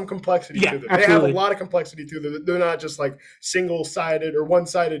have some complexity to them. Absolutely. They have a lot of complexity to them. They're not just like single-sided or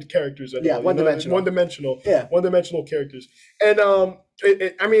one-sided characters anymore. Yeah, one-dimensional. One-dimensional characters. And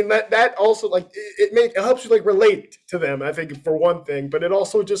I mean that also like it helps you like relate to them. I think for one thing, but it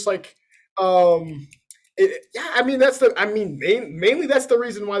also just like mainly that's the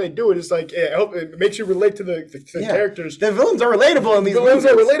reason why they do it. It's like it makes you relate to the characters. The villains are relatable in these movies.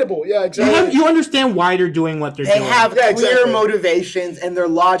 Are relatable. Yeah, exactly. You understand why they're doing what they're doing. They have clear motivations and they're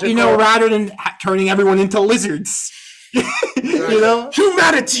logical. You know, rather than turning everyone into lizards. You know,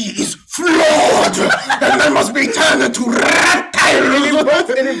 humanity is flawed, and they must be turned into reptiles.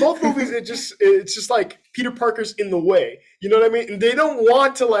 And in both movies, it's just like Peter Parker's in the way. You know what I mean? And they don't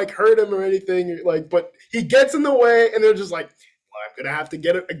want to like hurt him or anything, like, but he gets in the way, and they're just like, well, I'm gonna have to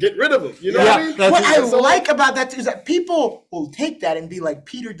get rid of him. You know what I mean? What I like about that is that people will take that and be like,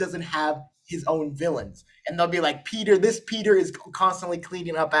 Peter doesn't have his own villains. And they'll be like, this Peter is constantly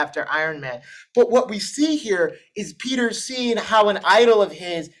cleaning up after Iron Man. But what we see here is Peter seeing how an idol of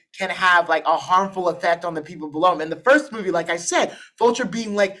his can have like a harmful effect on the people below him. In the first movie, like I said, Vulture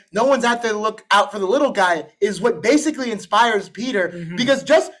being like, no one's out there to look out for the little guy is what basically inspires Peter because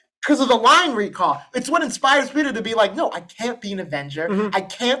of the line recall. It's what inspires Peter to be like, no, I can't be an Avenger. I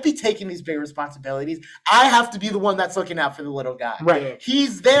can't be taking these big responsibilities. I have to be the one that's looking out for the little guy. Right.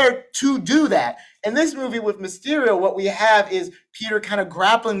 He's there to do that. In this movie with Mysterio, what we have is Peter kind of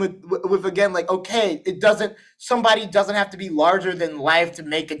grappling with again, like, okay, somebody doesn't have to be larger than life to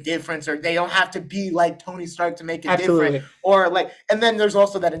make a difference, or they don't have to be like Tony Stark to make a difference. Or like, and then there's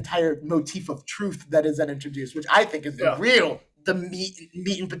also that entire motif of truth that is then introduced, which I think is the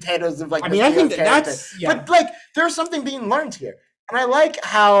meat and potatoes of like. I mean, I think that's but like there's something being learned here, and I like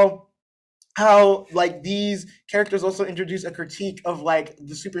how like these characters also introduce a critique of like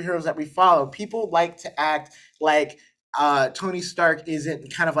the superheroes that we follow. People like to act like Tony Stark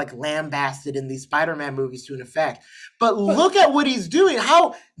isn't kind of like lambasted in these Spider-Man movies to an effect. But look at what he's doing.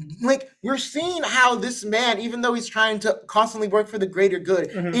 How like we're seeing how this man, even though he's trying to constantly work for the greater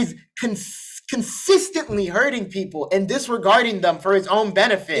good, is consistently hurting people and disregarding them for his own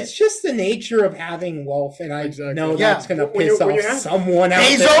benefit. It's just the nature of having wealth, and I know that's going to piss off someone out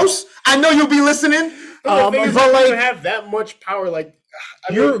Bezos, there. I know you'll be listening. But like, you have that much power, like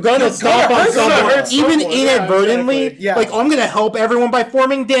you're gonna stomp on someone, even inadvertently. Exactly. Like, I'm gonna help everyone by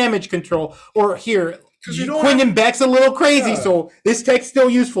forming damage control, or here. Quentin Beck's a little crazy, so this tech's still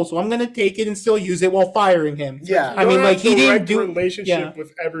useful. So I'm gonna take it and still use it while firing him. Yeah, I mean, like he didn't do relationship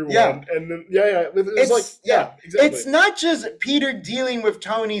with everyone. Yeah. And then exactly. It's not just Peter dealing with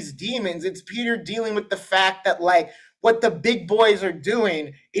Tony's demons. It's Peter dealing with the fact that like what the big boys are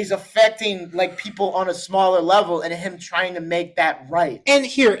doing is affecting like people on a smaller level, and him trying to make that right. And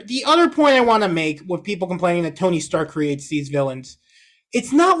here, the other point I want to make with people complaining that Tony Stark creates these villains.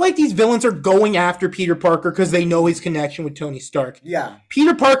 It's not like these villains are going after Peter Parker because they know his connection with Tony Stark. Yeah.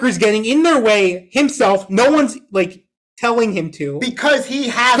 Peter Parker's getting in their way himself. No one's like telling him to. Because he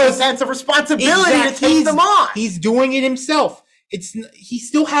has a sense of responsibility to take them on. He's doing it himself. He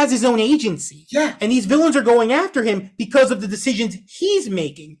still has his own agency. Yeah. And these villains are going after him because of the decisions he's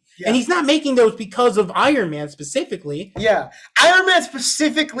making. Yeah. And he's not making those because of Iron Man specifically. Yeah. Iron Man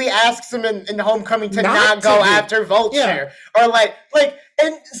specifically asks him in Homecoming to not go after Vulture. Yeah. Or like,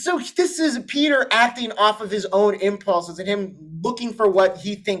 and so this is Peter acting off of his own impulses and him looking for what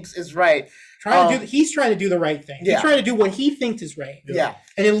he thinks is right. He's trying to do the right thing. Yeah. He's trying to do what he thinks is right. Yeah.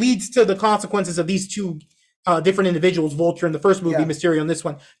 And it leads to the consequences of these two different individuals, Vulture in the first movie, Mysterio in this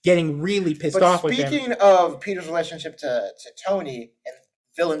one, getting really pissed off with him. Speaking of Peter's relationship to Tony and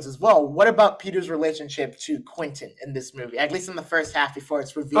villains as well, what about Peter's relationship to Quentin in this movie? At least in the first half before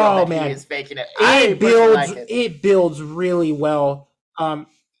it's revealed he is faking it. It builds really well.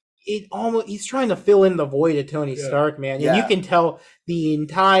 he's trying to fill in the void of Tony Stark, man. And you can tell the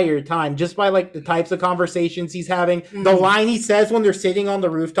entire time just by like the types of conversations he's having. The line he says when they're sitting on the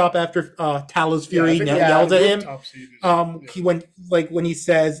rooftop after Talos Fury yells at him. When he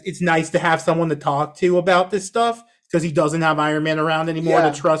says it's nice to have someone to talk to about this stuff because he doesn't have Iron Man around anymore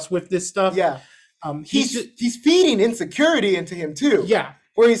to trust with this stuff. Yeah. He's feeding insecurity into him too. Yeah.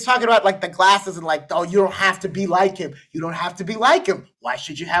 Where he's talking about like the glasses and like, oh, you don't have to be like him. You don't have to be like him. Why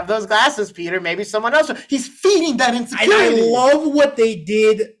should you have those glasses, Peter? Maybe someone else. He's feeding that insecurity. And I love what they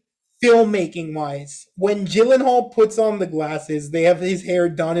did filmmaking wise. When Gyllenhaal puts on the glasses, they have his hair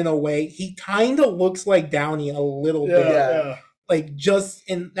done in a way. He kind of looks like Downey a little bit. Yeah. Like just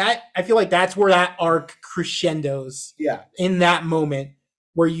in that, I feel like that's where that arc crescendos. Yeah. In that moment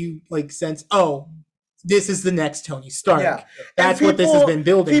where you like sense, oh, this is the next Tony Stark. Yeah. That's what this has been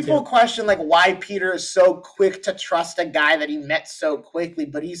building. People question like why Peter is so quick to trust a guy that he met so quickly,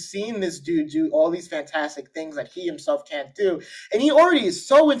 but he's seen this dude do all these fantastic things that he himself can't do. And he already is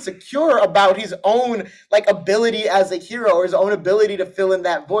so insecure about his own like ability as a hero or his own ability to fill in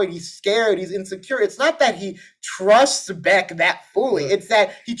that void. He's scared, he's insecure. It's not that he trusts Beck that fully. It's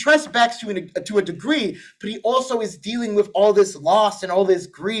that he trusts Beck to a degree, but he also is dealing with all this loss and all this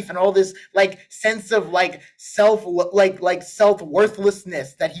grief and all this like sense of like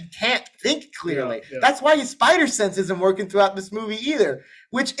self-worthlessness that he can't think clearly. Yeah. That's why his spider sense isn't working throughout this movie either,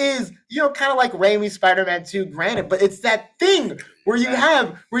 which is, kind of like Raimi's Spider-Man 2, granted, but it's that thing where you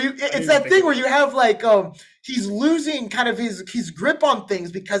have like he's losing kind of his grip on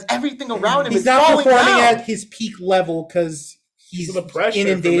things because everything around him is falling down. He's not performing at his peak level because he's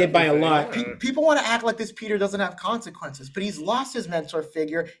inundated by a lot. People want to act like this Peter doesn't have consequences, but he's lost his mentor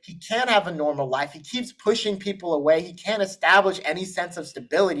figure. He can't have a normal life. He keeps pushing people away. He can't establish any sense of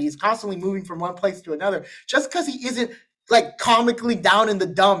stability. He's constantly moving from one place to another. Just because he isn't like comically down in the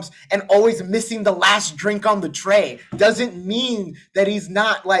dumps and always missing the last drink on the tray doesn't mean that he's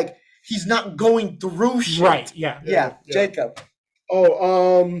not going through shit. Right, yeah. Jacob.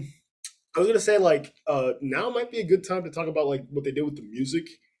 I was gonna say now might be a good time to talk about like what they did with the music,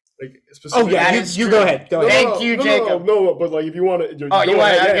 like specifically. Oh yeah, you go ahead. Thank you, Jacob. No, but like if you want to,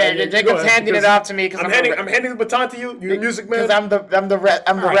 Jacob's handing it off to me because I'm handing the baton to you. You're the music man. Because I'm the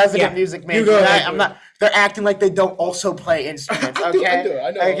resident music man. I'm not. They're acting like they don't also play instruments. Okay. I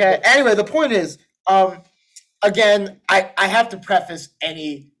know. Okay. Anyway, the point is, again, I have to preface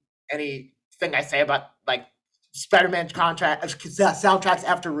anything I say about like Spider-Man soundtracks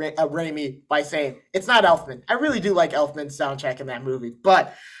after Raimi by saying it's not Elfman. I really do like Elfman's soundtrack in that movie,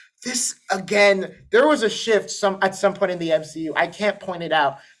 but this again, there was a shift at some point in the MCU. I can't point it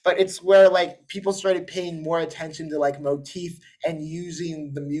out, but it's where like people started paying more attention to like motif and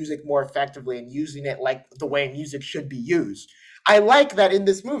using the music more effectively and using it like the way music should be used. I like that in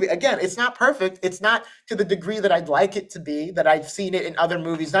this movie. Again, it's not perfect. It's not to the degree that I'd like it to be, that I've seen it in other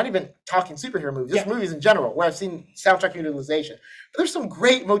movies, not even talking superhero movies, just movies in general, where I've seen soundtrack utilization. But there's some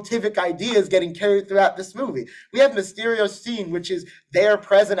great motivic ideas getting carried throughout this movie. We have Mysterio's scene, which is there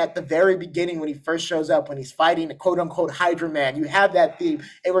present at the very beginning when he first shows up, when he's fighting a quote-unquote Hydra Man. You have that theme.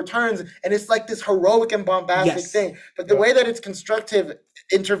 It returns, and it's like this heroic and bombastic thing. But the way that it's constructive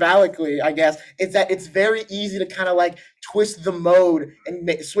intervallically, I guess, is that it's very easy to kind of like twist the mode and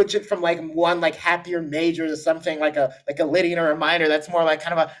switch it from like one like happier major to something like a Lydian or a minor that's more like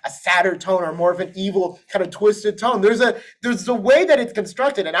kind of a sadder tone or more of an evil kind of twisted tone. There's a way that it's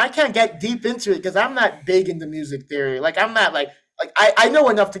constructed, and I can't get deep into it because I'm not big into music theory. Like I'm not like I know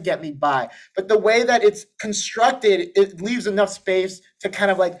enough to get me by, but the way that it's constructed, it leaves enough space to kind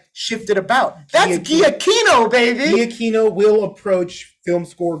of like shift it about. That's Giacchino, baby. Giacchino will approach film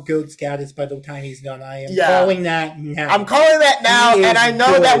score GOAT status by the time he's done. I am calling that now. I'm calling that now, and I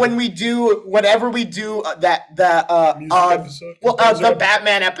know that when we do whatever we do the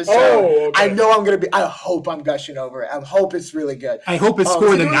Batman episode, I know I'm gonna be. I hope I'm gushing over it. I hope it's really good. I hope his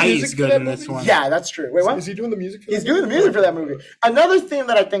score of the night is good in this one. Yeah, that's true. Wait, what? Is he doing the music? He's doing the music for that movie. Another theme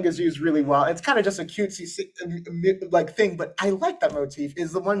that I think is used really well. It's kind of just a cutesy like thing, but I like that motif.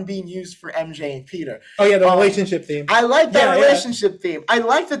 Is the one being used for MJ and Peter. Oh yeah, the relationship theme. I like that relationship theme. I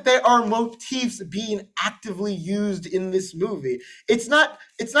like that there are motifs being actively used in this movie. It's not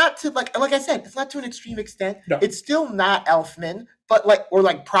to like I said, it's not to an extreme extent. No. It's still not Elfman, but like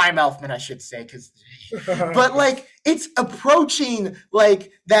prime Elfman, I should say, but like it's approaching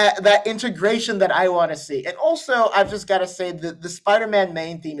like that integration that I want to see. And also, I've just got to say that the Spider-Man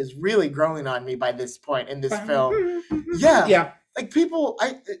main theme is really growing on me by this point in this film. Yeah. Like people,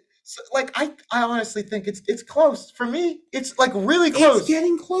 So, like I honestly think it's close for me. It's like really close. It's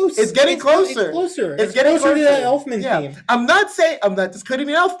getting close. It's getting closer. It's closer. It's getting closer closer to that Elfman theme. I'm not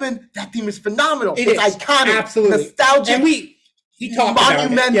discrediting Elfman. That theme is phenomenal. It's iconic, absolutely nostalgic, and we talked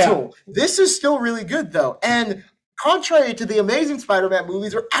monumental. About it. Yeah. This is still really good though, and contrary to the Amazing Spider-Man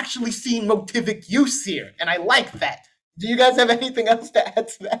movies, we're actually seeing motivic use here, and I like that. Do you guys have anything else to add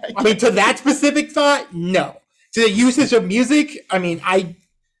to that? I mean, to that specific thought, no. To the usage of music, I mean, I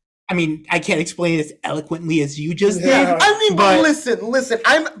can't explain it as eloquently as you just did. I mean, but listen,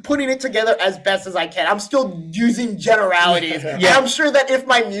 I'm putting it together as best as I can. I'm still using generalities. Yeah. And I'm sure that if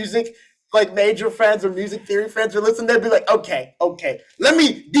my music, like major friends or music theory friends are listening, they'd be like, okay, let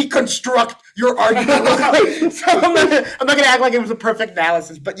me deconstruct your argument. So I'm not gonna act like it was a perfect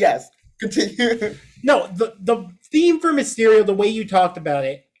analysis, but yes, continue. No, the theme for Mysterio, the way you talked about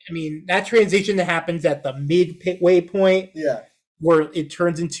it, I mean, that transition that happens at the midway point. Yeah. Where it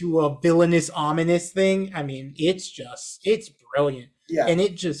turns into a villainous, ominous thing. I mean, it's brilliant. Yeah. And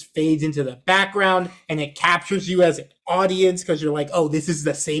it just fades into the background and it captures you as an audience because you're like, oh, this is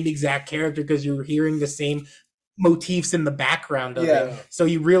the same exact character because you're hearing the same motifs in the background of it. So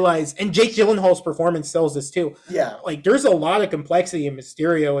you realize, and Jake Gyllenhaal's performance sells this too. Yeah. Like there's a lot of complexity in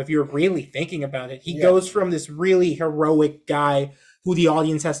Mysterio if you're really thinking about it. He goes from this really heroic guy who the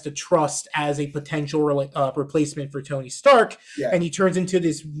audience has to trust as a potential replacement for Tony Stark. Yeah. And he turns into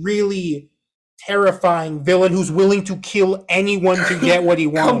this really terrifying villain who's willing to kill anyone to get what he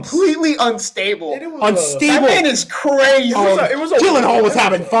wants. Completely unstable. Unstable. That man is crazy. Gyllenhaal was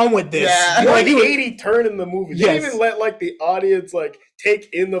having fun with this. Yeah. Like 80 turn in the movie. He didn't even let like the audience like take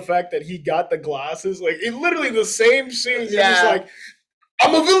in the fact that he got the glasses. Like it literally the same scene. He's just like,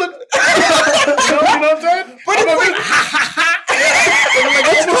 I'm a villain. You know what I'm saying? But it's like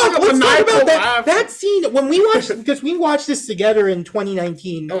let's talk about that scene when we watched, because we watched this together in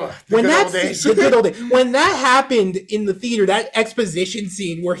 2019. When that happened in the theater, that exposition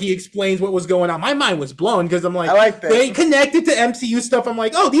scene where he explains what was going on, my mind was blown because I'm like, I like that. They connected to MCU stuff. I'm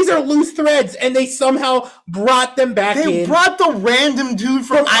like, oh, these are loose threads, and they somehow brought them back in. They brought the random dude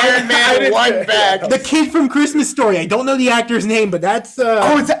from Iron Man 1 back. The kid from Christmas Story. I don't know the actor's name, but that's the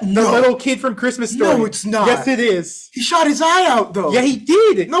little kid from Christmas Story. No, it's not. Yes, it is. He shot his eye out, though. Yeah, he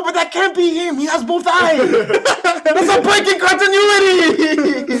did. No, but that can't be him. He has both eyes. That's a breaking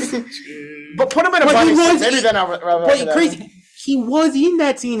continuity. But put him in a body suit. Maybe then I'll crazy. He was in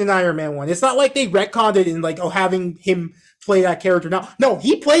that scene in Iron Man 1. It's not like they retconned it and like, having him play that character now. No,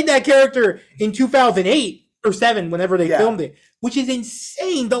 he played that character in 2008 or 7, whenever they filmed it, which is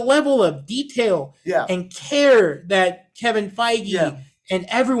insane. The level of detail and care that Kevin Feige and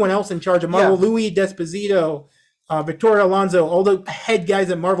everyone else in charge of Marvel, Louis D'Esposito, Victoria Alonso, all the head guys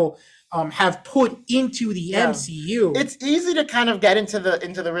at Marvel have put into the MCU. It's easy to kind of get into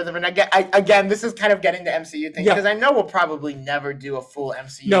the rhythm, and again, this is kind of getting the MCU thing because I know we'll probably never do a full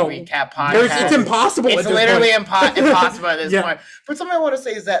MCU recap podcast. It's impossible. It's literally impossible at this point. But something I want to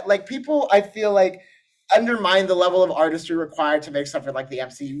say is that like people, I feel like, undermine the level of artistry required to make something like the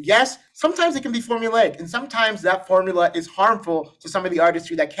MCU. Yes, sometimes it can be formulaic, and sometimes that formula is harmful to some of the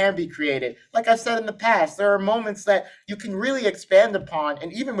artistry that can be created. Like I've said in the past, there are moments that you can really expand upon,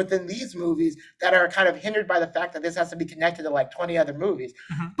 and even within these movies that are kind of hindered by the fact that this has to be connected to like 20 other movies.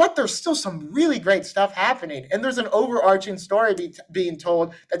 Mm-hmm. But there's still some really great stuff happening, and there's an overarching story being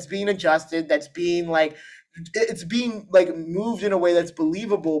told that's being adjusted, that's being like, it's being like moved in a way that's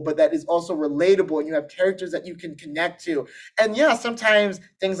believable, but that is also relatable, and you have characters that you can connect to. And sometimes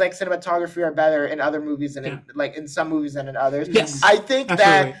things like cinematography are better in other movies and in some movies than in others. Yes, I think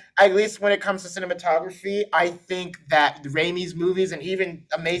that at least when it comes to cinematography, I think that Raimi's movies and even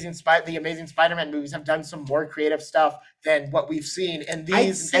the Amazing Spider-Man movies have done some more creative stuff than what we've seen in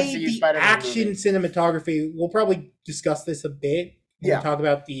these MCU Spider-Man action movies. Cinematography. We'll probably discuss this a bit. We talk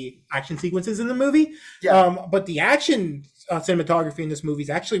about the action sequences in the movie. But the action cinematography in this movie is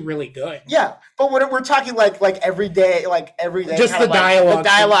actually really good. Yeah, but when we're talking like everyday, just the dialogue. The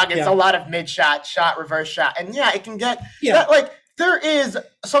dialogue, it's a lot of mid-shot, shot, reverse shot. And it can get, there is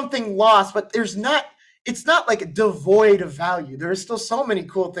something lost, but it's not like devoid of value. There are still so many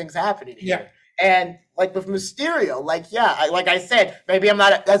cool things happening here. And like with Mysterio, like I said, maybe I'm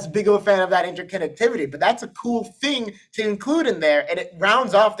not as big of a fan of that interconnectivity, but that's a cool thing to include in there, and it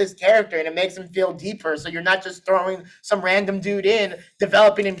rounds off this character and it makes him feel deeper. So you're not just throwing some random dude in,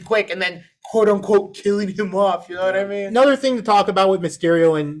 developing him quick, and then quote unquote killing him off. You know what I mean? Another thing to talk about with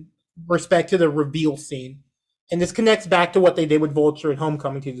Mysterio in respect to the reveal scene. And this connects back to what they did with Vulture in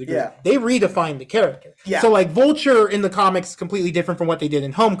Homecoming to a degree. Yeah. They redefined the character. Yeah. So, like, Vulture in the comics is completely different from what they did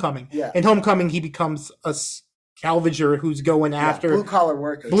in Homecoming. Yeah. In Homecoming, he becomes a salvager who's going after blue collar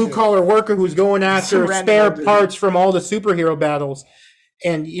worker who's going after spare parts from all the superhero battles.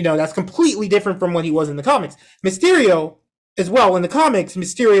 And, that's completely different from what he was in the comics. Mysterio, as well, in the comics,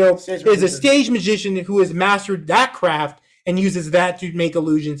 Mysterio is a stage magician who has mastered that craft and uses that to make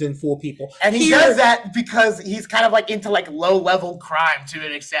illusions and fool people. And he does that because he's kind of like into like low-level crime to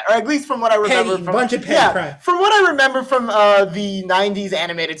an extent, or at least from what I remember from bunch of petty crime. From what I remember from the '90s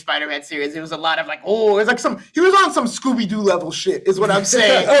animated Spider-Man series, it was a lot of like, it was like he was on some Scooby-Doo level shit, is what I'm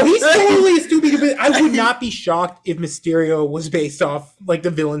saying. He's totally Scooby-Doo. I would not be shocked if Mysterio was based off like the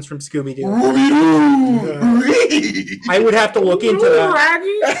villains from Scooby-Doo. I would have to look into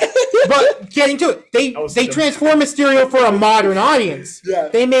that. But getting to it, they transformed Mysterio for a modern audience. Yeah.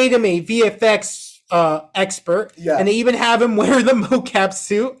 They made him a VFX expert, and they even have him wear the mocap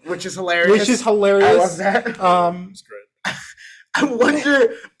suit, which is hilarious. I love that. It's great. I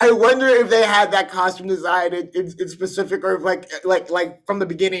wonder if they had that costume design in specific, or if like from the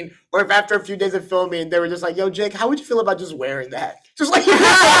beginning, or if after a few days of filming they were just like, "Yo, Jake, how would you feel about just wearing that?" Just like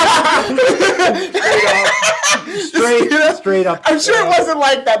straight up. I'm sure it wasn't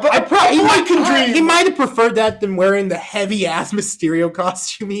like that, but he might have preferred that than wearing the heavy ass Mysterio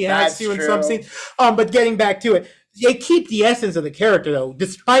costume he has to in some scenes. But getting back to it, they keep the essence of the character though,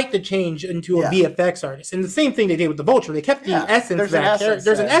 despite the change into a VFX artist. And the same thing they did with the Vulture. They kept the essence of that character.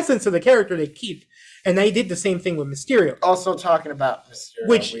 There's an essence of the character they keep, and they did the same thing with Mysterio. Also talking about Mysterio,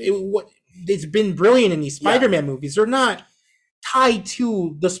 which it's been brilliant in these Spider-Man movies. They're not tied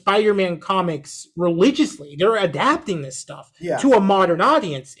to the Spider-Man comics religiously. They're adapting this stuff to a modern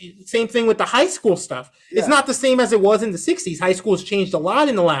audience. Same thing with the high school stuff. It's not the same as it was in the 60s. High school has changed a lot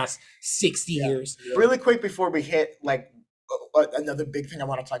in the last 60 years. Really quick before we hit like another big thing I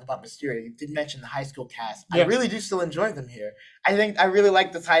want to talk about Mysterio. You did mention the high school cast. I really do still enjoy them here. I think I really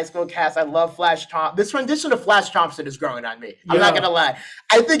like this high school cast. I love Flash Thompson. This rendition of Flash Thompson is growing on me. I'm not going to lie.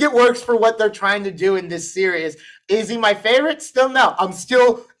 I think it works for what they're trying to do in this series. Is he my favorite? Still no. I'm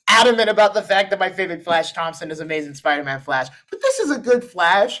still adamant about the fact that my favorite Flash Thompson is Amazing Spider-Man Flash. But this is a good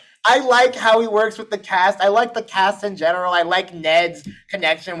Flash. I like how he works with the cast. I like the cast in general. I like Ned's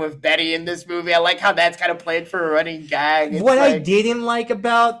connection with Betty in this movie. I like how that's kind of played for a running gag. I didn't like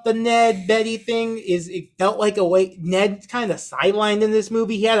about the Ned-Betty thing is it felt like Ned's kind of sidelined in this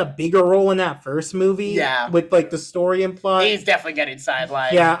movie. He had a bigger role in that first movie. Yeah. With like the story and plot. He's definitely getting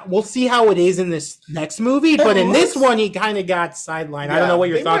sidelined. Yeah. We'll see how it is in this next movie. But in this one, he kind of got sidelined. I don't know what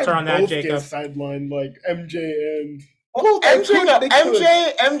your thoughts are on that, Jacob. Sidelined like MJ and... MJ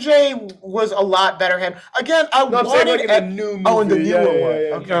was a lot better. Again, I wanted in the new movie. In the newer one.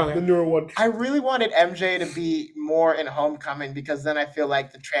 Okay. The newer one. I really wanted MJ to be more in Homecoming because then I feel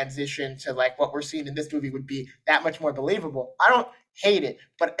like the transition to like what we're seeing in this movie would be that much more believable. I don't hate it,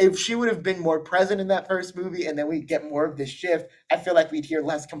 but if she would have been more present in that first movie and then we get more of this shift, I feel like we'd hear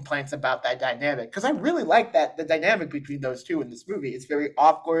less complaints about that dynamic because I really like the dynamic between those two in this movie. It's very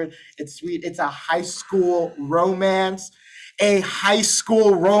awkward, it's sweet, it's a high school romance.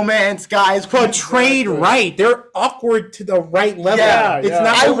 Guys, portrayed right. They're awkward to the right level. Not.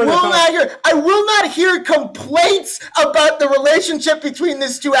 I will not hear complaints about the relationship between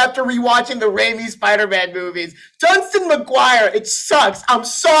these two after rewatching the Raimi Spider-Man movies. Dunstan McGuire, it sucks. I'm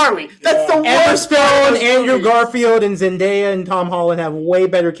sorry. That's the worst. Emma Stone, Andrew Garfield, and Zendaya and Tom Holland have way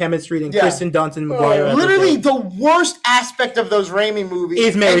better chemistry than Kristen Dunst and McGuire. Literally, the worst aspect of those Raimi movies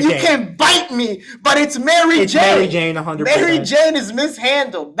is Mary Jane. You can bite me, but it's Mary Jane. Mary Jane, 100%. Mary Jane is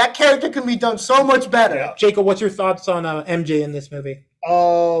mishandled. That character can be done so much better. Yeah. Jacob, what's your thoughts on MJ in this movie?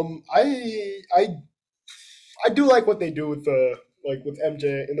 I do like what they do with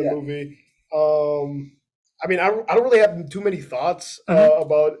MJ in the movie. I mean, I don't really have too many thoughts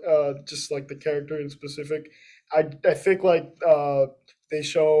about just like the character in specific. I think like they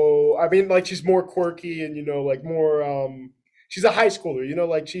show. I mean, like she's more quirky and like more. She's a high schooler.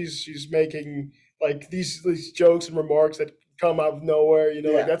 Like she's making like these jokes and remarks that come out of nowhere.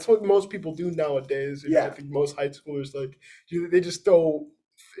 Like that's what most people do nowadays. I think most high schoolers like they just throw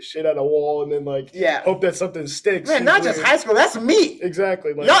shit at a wall and then hope that something sticks. Man, not just high school. That's me.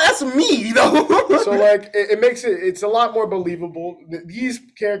 Exactly. Like, no, that's me. So like it makes it's a lot more believable. These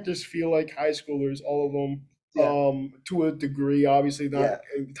characters feel like high schoolers, all of them. To a degree, obviously not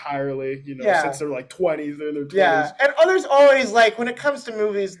entirely, since they're like 20s, they're in their 20s. Yeah, and others always like when it comes to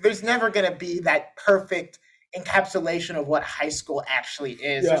movies, there's never gonna be that perfect encapsulation of what high school actually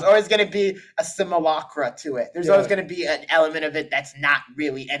is. There's always gonna be a simulacra to it. There's always gonna be an element of it that's not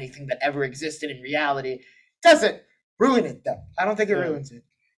really anything that ever existed in reality. Doesn't ruin it though. I don't think it ruins it.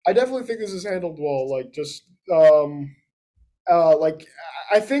 I definitely think this is handled well. Like just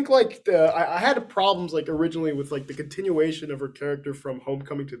I think like I had problems like originally with like the continuation of her character from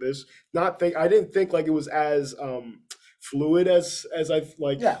Homecoming to this. I didn't think like it was as fluid as I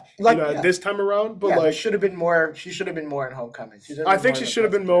like, this time around. But like should have been more. She should have been more in Homecoming. I think she should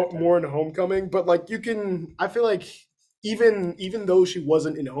have been more in Homecoming. But like I feel like even though she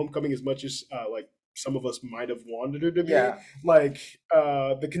wasn't in Homecoming as much as like some of us might have wanted her to be, like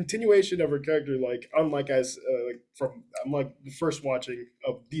the continuation of her character, like unlike the first watching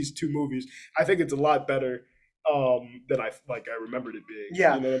of these two movies, I think it's a lot better than I remembered it being.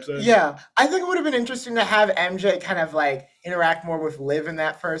 Yeah. You know what I'm saying? Yeah. I think it would have been interesting to have MJ kind of like interact more with Liv in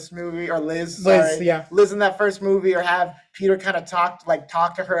that first movie, or Liz in that first movie, or have Peter kind of talk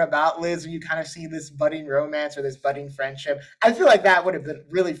to her about Liz, and you kind of see this budding romance or this budding friendship. I feel like that would have been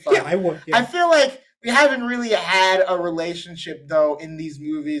really fun. Yeah, I would. Yeah. I feel like we haven't really had a relationship, though, in these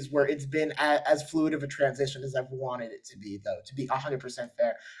movies where it's been as fluid of a transition as I've wanted it to be, though, to be 100%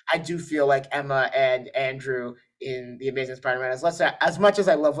 fair. I do feel like Emma and Andrew in The Amazing Spider-Man, as much as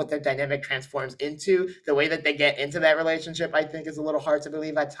I love what their dynamic transforms into, the way that they get into that relationship, I think is a little hard to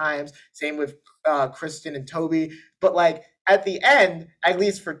believe at times. Same with Kristen and Toby. But, like, at the end, at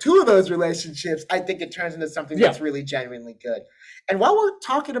least for two of those relationships, I think it turns into something that's really genuinely good. And while we're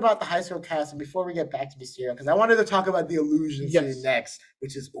talking about the high school cast, and before we get back to Mysterio, because I wanted to talk about the illusion scene next,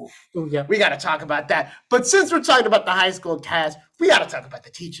 which is, we got to talk about that. But since we're talking about the high school cast, we got to talk about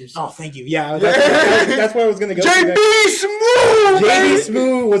the teachers. Oh, thank you. Yeah, that's where I was going to go. JB Smoove! JB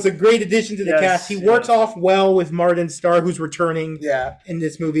Smoove was a great addition to the cast. He works off well with Martin Starr, who's returning in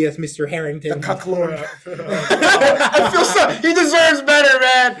this movie as Mr. Harrington. The cucklord. I feel so. He deserves better,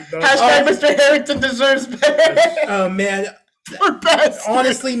 man. Hashtag Mr. Harrington deserves better. Oh, man.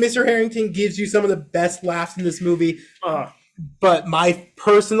 Honestly, Mr. Harrington gives you some of the best laughs in this movie. But my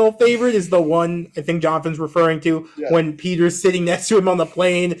personal favorite is the one I think Jonathan's referring to when Peter's sitting next to him on the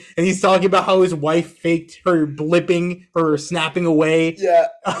plane and he's talking about how his wife faked her blipping or snapping away. Yeah.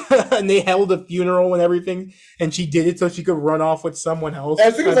 And they held a funeral and everything, and she did it so she could run off with someone else. I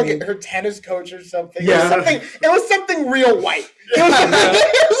think it was her tennis coach or something. Yeah. It was something real white.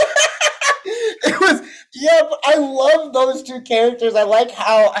 It was but I love those two characters. I like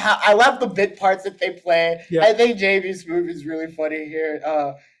how I love the bit parts that they play. Yeah. I think JB Smoove is really funny here.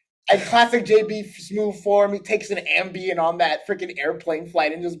 And classic JB Smoove form, he takes an Ambien on that freaking airplane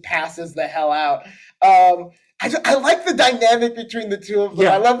flight and just passes the hell out. I like the dynamic between the two of them.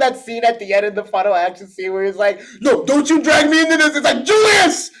 Yeah. I love that scene at the end of the final action scene where he's like, "No, don't you drag me into this." It's like,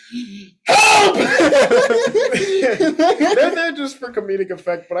 "Julius, help!" they're there just for comedic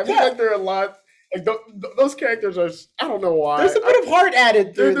effect, but I feel like they're a lot. Like those characters are, I don't know why. There's a bit of heart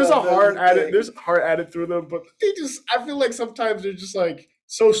added through them. There's heart added through them, but I feel like sometimes they're just like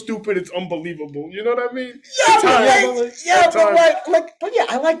so stupid it's unbelievable. You know what I mean? But I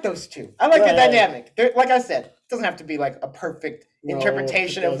like those two. I like the dynamic. They're, like I said, it doesn't have to be like a perfect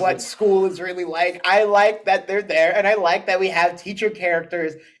interpretation of what school is really like. I like that they're there, and I like that we have teacher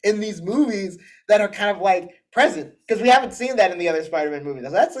characters in these movies that are kind of like present, because we haven't seen that in the other Spider-Man movies.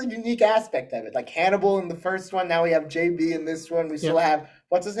 That's a unique aspect of it. Like Hannibal in the first one, now we have JB in this one. We still have,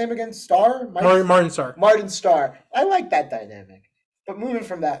 what's his name again? Starr? Martin Starr. Martin Starr. I like that dynamic. But moving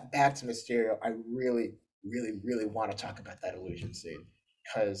from that back to Mysterio, I really, really, really want to talk about that illusion scene,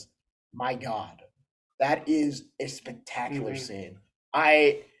 because my God, that is a spectacular scene.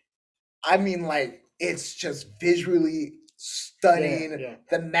 I mean, like, it's just visually stunning,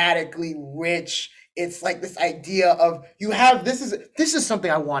 thematically rich. It's like this idea of this is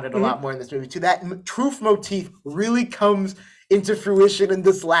something I wanted a lot more in this movie too. That truth motif really comes into fruition in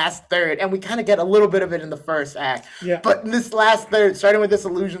this last third, and we kind of get a little bit of it in the first act. Yeah. But in this last third, starting with this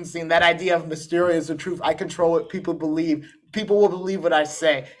illusion scene, that idea of Mysterio is the truth. I control what people believe. People will believe what I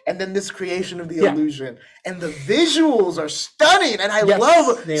say. And then this creation of the illusion. And the visuals are stunning. And I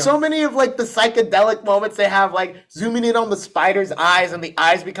love so many of like the psychedelic moments they have, like zooming in on the spider's eyes and the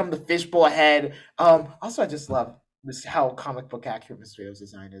eyes become the fishbowl head. Also, I just love how comic book accurate Mysterio's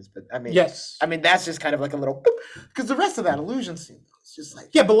design is. But I mean, that's just kind of like a little, because the rest of that illusion scene is just like.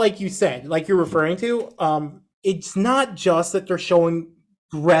 Yeah, but like you said, like you're referring to, it's not just that they're showing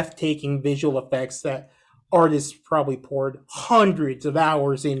breathtaking visual effects that artists probably poured hundreds of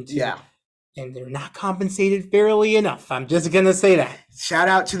hours into. Yeah. And they're not compensated fairly enough. I'm just going to say that. Shout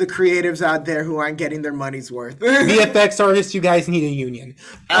out to the creatives out there who aren't getting their money's worth. VFX artists, you guys need a union.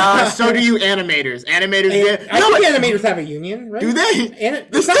 So do you animators. I think animators have a union, right? Do they?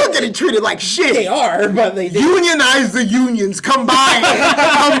 They're still getting treated like shit. They are, but they unionize the unions. Combine.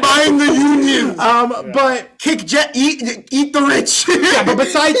 Combine the unions. But eat the rich. Yeah, but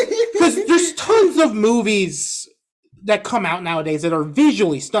besides, because there's tons of movies that come out nowadays that are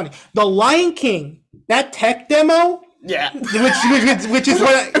visually stunning. The Lion King, that tech demo. Yeah, which is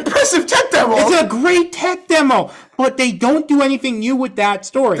what impressive tech demo. It's a great tech demo, but they don't do anything new with that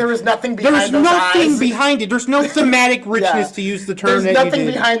story. There is nothing behind those eyes. Behind it. There's no thematic richness to use the term. There's nothing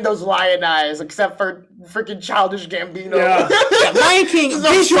behind those lion eyes except for freaking childish Gambino. Yeah. Lion King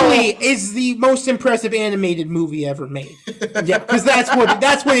visually is the most impressive animated movie ever made. Yeah, because that's what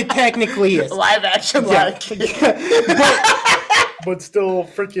it technically is. Live action Lion King. But still,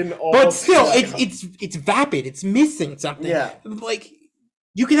 freaking. But still, it's vapid. It's missing something. Yeah. Like,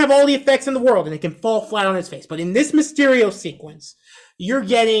 you can have all the effects in the world, and it can fall flat on his face. But in this Mysterio sequence, you're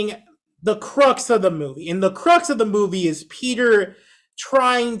getting the crux of the movie. And the crux of the movie is Peter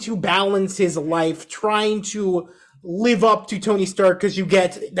trying to balance his life, trying to live up to Tony Stark, because you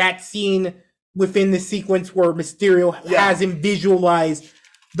get that scene within the sequence where Mysterio has him visualize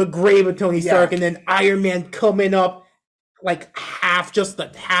the grave of Tony Stark, and then Iron Man coming up like just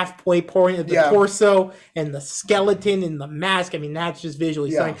the halfway point of the torso and the skeleton and the mask. I mean, that's just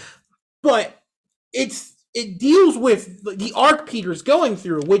visually stunning. But it deals with the arc Peter's going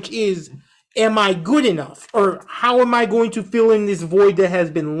through, which is, am I good enough? Or how am I going to fill in this void that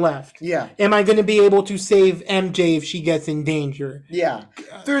has been left? Yeah. Am I going to be able to save MJ if she gets in danger? Yeah.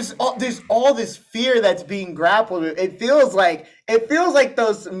 There's all this fear that's being grappled with. It feels like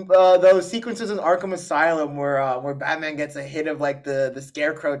those sequences in Arkham Asylum where Batman gets a hit of like the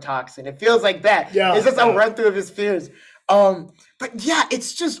scarecrow toxin. It feels like that. Yeah. It's just a run through of his fears. But yeah,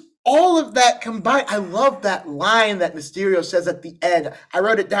 it's just all of that combined. I love that line that Mysterio says at the end. I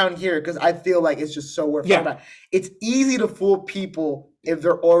wrote it down here because I feel like it's just so worth talking about. It's easy to fool people if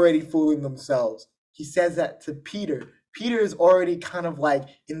they're already fooling themselves. He says that to Peter. Peter is already kind of like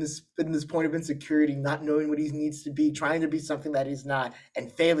in this point of insecurity, not knowing what he needs to be, trying to be something that he's not,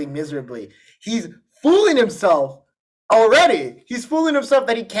 and failing miserably. He's fooling himself already. He's fooling himself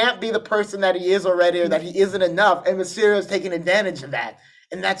that he can't be the person that he is already, or that he isn't enough, and Mysterio's taking advantage of that.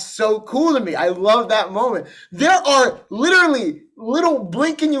 And that's so cool to me. I love that moment. There are literally little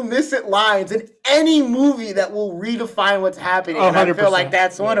blink and you miss it lines in any movie that will redefine what's happening. And I feel like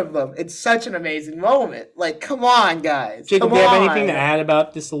that's one of them. It's such an amazing moment. Like, come on, guys. Jacob, do you have anything to add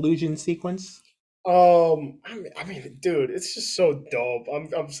about this illusion sequence? I mean, dude, it's just so dope.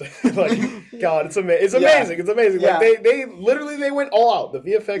 I'm saying, like, God, it's amazing. It's amazing. It's amazing. Yeah. Like they literally went all out. The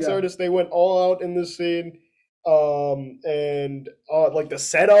VFX artists, they went all out in this scene. And like the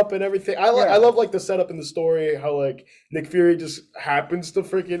setup and everything. I love like the setup in the story, how like Nick Fury just happens to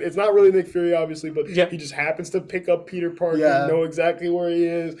freaking, it's not really Nick Fury obviously, but he just happens to pick up Peter Parker, know exactly where he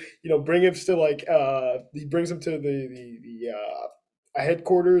is, bring him to like he brings him to the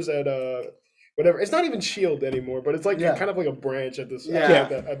headquarters at whatever. It's not even SHIELD anymore, but it's like kind of like a branch at this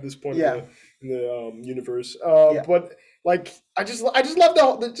at this point in the universe. But like I just love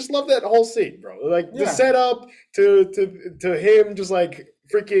that whole scene, bro. Like the setup to him just like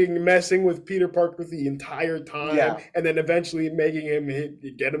freaking messing with Peter Parker the entire time, and then eventually making him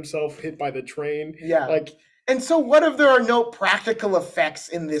get himself hit by the train. Yeah, like. And so what if there are no practical effects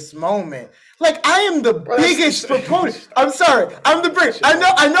in this moment? Like, I am the biggest proponent. I'm sorry. I'm the biggest. I know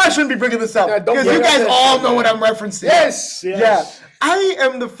I shouldn't be bringing this up because you guys all know what I'm referencing. Yes. Yeah. I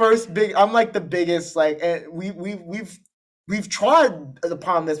am the first I'm like the biggest, like, we've trod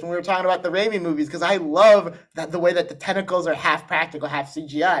upon this when we were talking about the Raimi movies, because I love that the way that the tentacles are half practical, half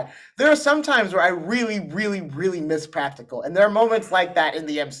CGI. There are some times where I really, really, really miss practical, and there are moments like that in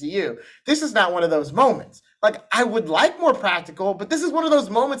the MCU. This is not one of those moments. Like, I would like more practical, but this is one of those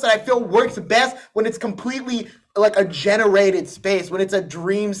moments that I feel works best when it's completely like a generated space, when it's a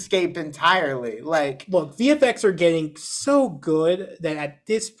dreamscape entirely. Like, look, VFX are getting so good that at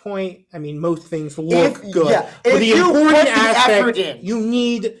this point, I mean, most things look good. Yeah, but the important aspect, you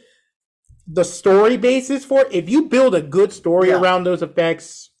need the story basis for it. If you build a good story around those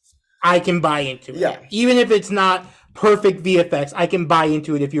effects, I can buy into it. Yeah. Even if it's not perfect VFX, I can buy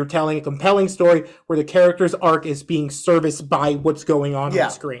into it if you're telling a compelling story where the character's arc is being serviced by what's going on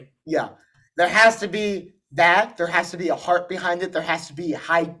screen. Yeah. There has to be that. There has to be a heart behind it. There has to be a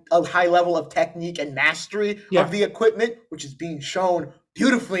high level of technique and mastery of the equipment, which is being shown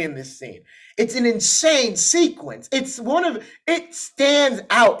beautifully in this scene. It's an insane sequence. It stands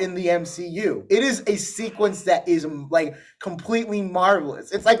out in the MCU. It is a sequence that is like completely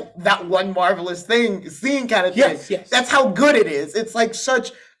marvelous. It's like that one marvelous scene kind of thing. Yes. That's how good it is. It's like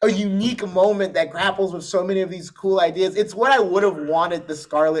such a unique moment that grapples with so many of these cool ideas. It's what I would have wanted the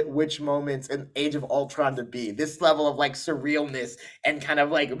Scarlet Witch moments in Age of Ultron to be. This level of like surrealness and kind of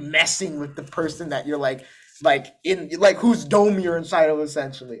like messing with the person that you're like in like whose dome you're inside of,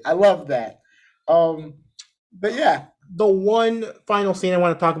 essentially. I love that. But yeah. The one final scene I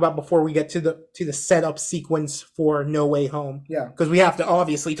want to talk about before we get to the setup sequence for No Way Home. Yeah. Because we have to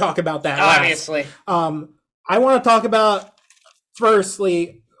obviously talk about that. Obviously. I want to talk about,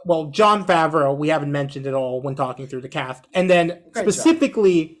 firstly, Jon Favreau, we haven't mentioned at all when talking through the cast. And then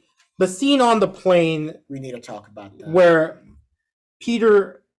specifically the scene on the plane. We need to talk about that. Where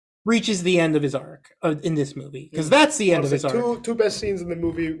Peter reaches the end of his arc in this movie. Because that's the end of his arc. Two best scenes in the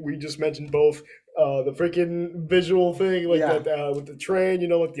movie, we just mentioned both. The freaking visual thing, like that with the train,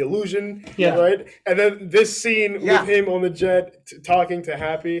 like the illusion, right? And then this scene with him on the jet talking to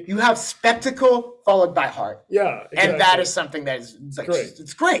Happy. You have spectacle followed by heart. Yeah, exactly. And that is something that is like, great.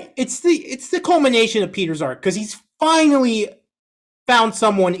 It's great. It's the culmination of Peter's arc because he's finally found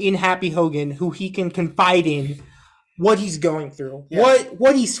someone in Happy Hogan who he can confide in what he's going through,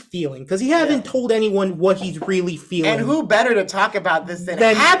 what he's feeling, because he hasn't told anyone what he's really feeling. And who better to talk about this than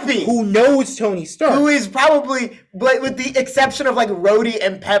Happy, who knows Tony Stark, who is probably, but with the exception of like Rhodey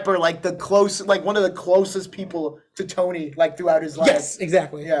and Pepper, like one of the closest people to Tony, like throughout his life. Yes,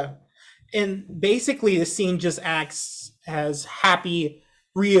 exactly. Yeah, and basically the scene just acts as Happy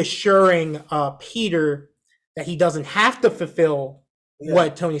reassuring Peter that he doesn't have to fulfill. Yeah.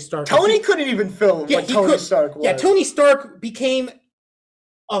 What Tony Stark. Tony couldn't even film what Tony Stark was. Yeah, Tony Stark became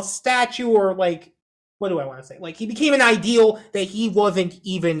a statue, or like, what do I want to say? Like, he became an ideal that he wasn't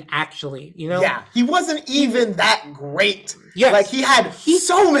even actually, Yeah, he wasn't even that great. Yeah, like he had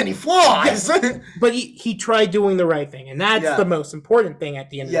so many flaws. Yes. But he tried doing the right thing, and that's the most important thing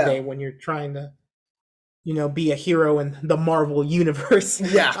at the end of the day when you're trying to, be a hero in the Marvel universe.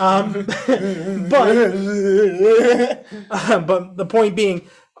 Yeah. But the point being,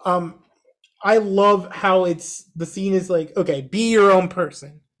 I love how the scene is like, okay, be your own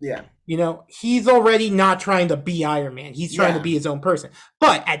person. Yeah. He's already not trying to be Iron Man. He's trying to be his own person.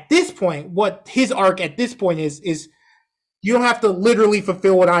 But at this point, what his arc at this point is you don't have to literally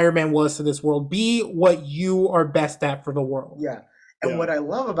fulfill what Iron Man was to this world. Be what you are best at for the world. Yeah. And what I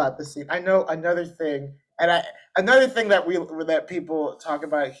love about this scene, I know another thing. And another thing that people talk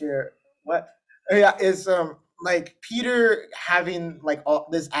about here, is like Peter having like all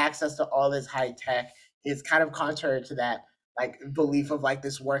this access to all this high tech is kind of contrary to that like belief of like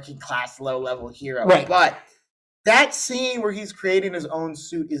this working class low level hero. Right. But that scene where he's creating his own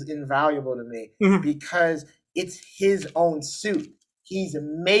suit is invaluable to me because it's his own suit. He's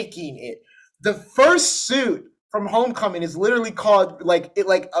making it. The first suit from Homecoming is literally called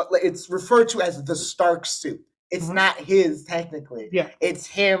it's referred to as the Stark suit. It's not his technically. Yeah, it's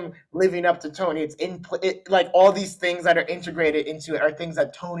him living up to Tony. It's like all these things that are integrated into it are things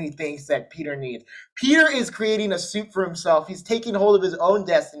that Tony thinks that Peter needs. Peter is creating a suit for himself. He's taking hold of his own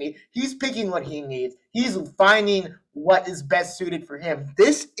destiny. He's picking what he needs. He's finding what is best suited for him.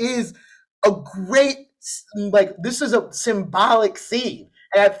 This is a great this is a symbolic scene.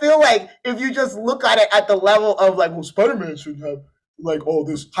 And I feel like if you just look at it at the level of like, well, Spider-Man should have like all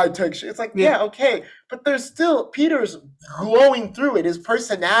this high-tech shit. It's like, okay. But there's still, Peter's glowing through it. His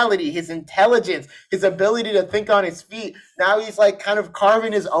personality, his intelligence, his ability to think on his feet. Now he's like kind of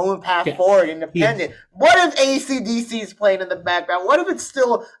carving his own path forward, independent. Yes. What if AC/DC is playing in the background? What if it's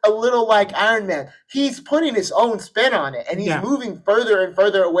still a little like Iron Man? He's putting his own spin on it. And he's moving further and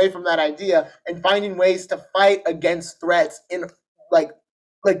further away from that idea and finding ways to fight against threats in like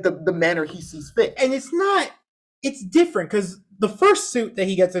the manner he sees fit. And it's different because the first suit that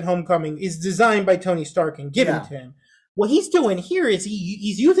he gets at Homecoming is designed by Tony Stark and given to him. What he's doing here is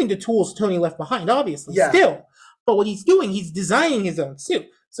he's using the tools Tony left behind, obviously, still. But what he's doing, he's designing his own suit.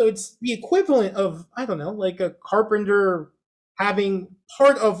 So it's the equivalent of, I don't know, like a carpenter having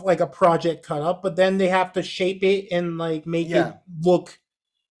part of like a project cut up, but then they have to shape it and like make it look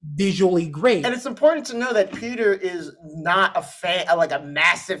visually great. And it's important to know that Peter is not a fan, like a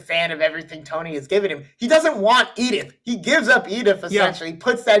massive fan of everything Tony has given him. He doesn't want Edith. He gives up Edith essentially,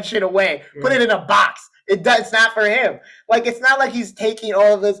 puts that shit away, put it in a box. It's not for him. Like, it's not like he's taking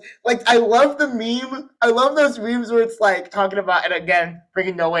all of this. Like, I love the meme. I love those memes where it's like talking about, and again,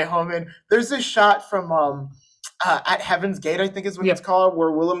 bringing No Way Home in. There's this shot from At Heaven's Gate, I think is what it's called,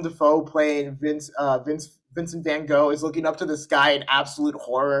 where Willem Dafoe playing Vincent Van Gogh is looking up to the sky in absolute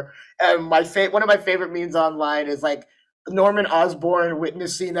horror. And one of my favorite memes online is like Norman Osborn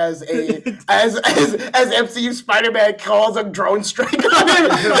witnessing as MCU Spider-Man calls a drone strike on him.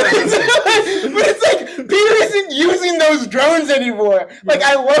 But it's like Peter isn't using those drones anymore. Like,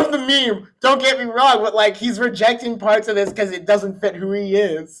 I love the meme. Don't get me wrong, but like he's rejecting parts of this because it doesn't fit who he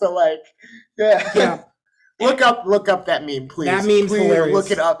is. So like, yeah. Look up that meme, please. That meme's hilarious.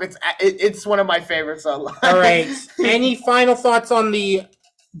 Look it up. It's one of my favorites online. All right. Any final thoughts on the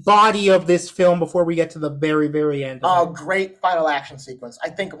body of this film before we get to the very, very end. Great final action sequence. I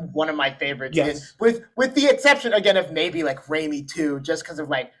think one of my favorites. Yes. With the exception, again, of maybe like Raimi 2, just because of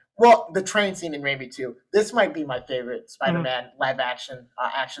like, well, the train scene in Raimi 2. This might be my favorite Spider-Man live action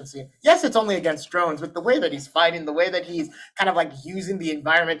action scene. Yes, it's only against drones, but the way that he's fighting, the way that he's kind of like using the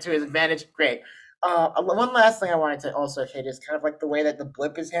environment to his advantage, great. One last thing I wanted to also hit is kind of like the way that the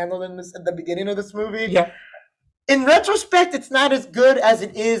blip is handled in this at the beginning of this movie. Yeah. In retrospect, it's not as good as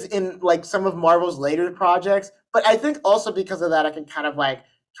it is in like some of Marvel's later projects, but I think also because of that, I can kind of like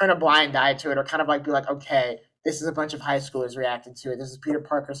turn a blind eye to it, or kind of like be like, okay, this is a bunch of high schoolers reacting to it. This is Peter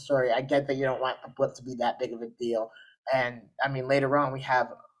Parker's story. I get that you don't want a blip to be that big of a deal, and I mean later on we have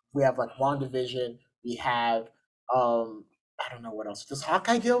like WandaVision, we have I don't know what else. Does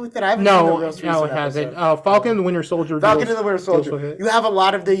Hawkeye deal with it? I haven't seen the most recent it hasn't. Falcon and the Winter Soldier. Falcon and the Winter Soldier. You have a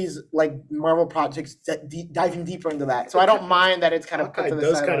lot of these like Marvel projects diving deeper into that, so I don't mind that it's kind of put to the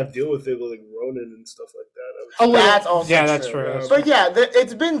side. Does kind of deal with it, like Ronin and stuff like that. Oh, that's also that's true. But yeah,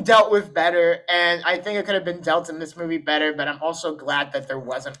 it's been dealt with better, and I think it could have been dealt in this movie better. But I'm also glad that there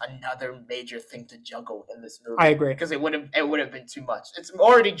wasn't another major thing to juggle in this movie. I agree, because it would have been too much. It's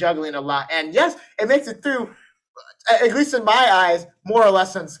already juggling a lot, and yes, it makes it through. At least in my eyes, more or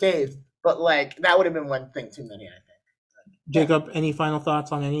less unscathed. But like that would have been one thing too many, I think. Jacob, any final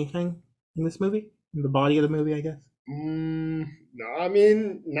thoughts on anything in this movie? In the body of the movie, I guess. No, I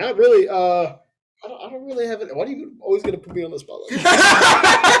mean not really. I don't really have it. Why are you always gonna put me on the spotlight?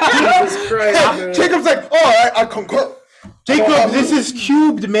 Jesus Christ, man. Jacob's like, oh, I concur. Jacob, this is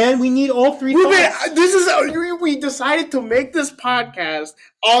Qubed, man. We need all three. Ruben, we decided to make this podcast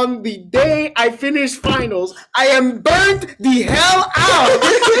on the day I finished finals. I am burnt the hell out.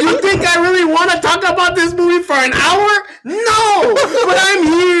 You think I really want to talk about this movie for an hour? No, but I'm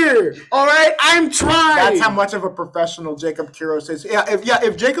here. All right, I'm trying. That's how much of a professional Jacob Quiros is.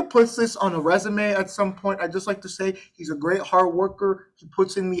 If Jacob puts this on a resume at some point, I'd just like to say he's a great hard worker. He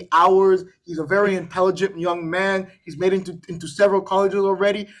puts in the hours. He's a very intelligent young man. He's made into several colleges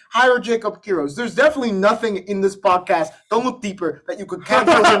already. Hire Jacob Quiros. There's definitely nothing in this podcast. Don't look deeper that you could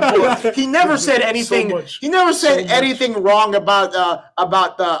cancel him for. He never said anything. He never said anything wrong about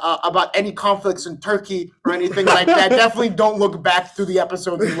any conflicts in Turkey or anything like that. Definitely don't look back through the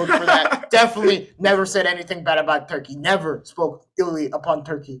episodes and look for that. Definitely never said anything bad about Turkey. Never spoke illy upon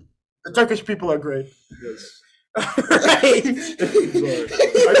Turkey. The Turkish people are great. Yes. Right.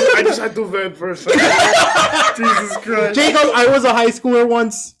 I just had to vent for a second. Jesus Christ. Jacob, I was a high schooler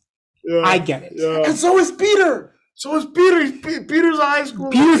once. Yeah. I get it. Yeah. And so is Peter. Peter's a high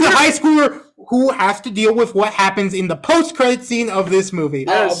schooler. Peter's a high schooler who has to deal with what happens in the post-credit scene of this movie.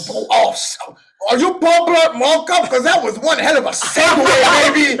 Yes. Are you pumping up Malcolm? Because that was one hell of a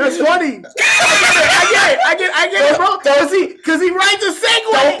segue, baby. That's funny. I get it, bro. Because he rides a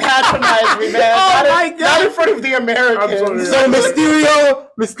segue. Don't patronize me, man. Oh my God. Not in front of the Americans. So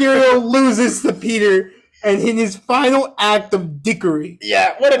Mysterio loses to Peter, and in his final act of dickery,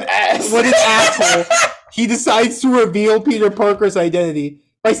 Yeah, what an ass. what an asshole, he decides to reveal Peter Parker's identity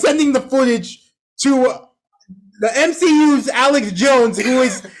by sending the footage to the MCU's Alex Jones, who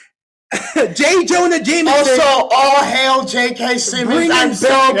is J. Jonah Jameson. Also, all hail J.K. Simmons. I'm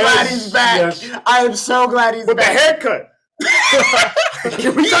so glad he's back. Yes. I am so glad he's With the back. haircut.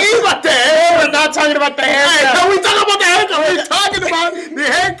 Can we talk about the hair? We're not talking about the haircut. No, we talking about the haircut. We're talking about the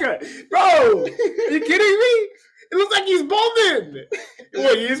haircut. Bro, you kidding me? It looks like he's balding.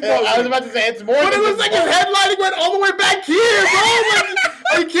 Wait, he's balding. I was about to say it's more. But it looks like his headlining went all the way back here, bro.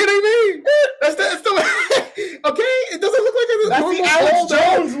 Are you kidding me? That's the okay. It doesn't look like it's That's the Alex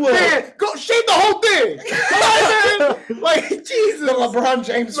Jones look. Man, go shave the whole thing. Come on, man. Like Jesus, The LeBron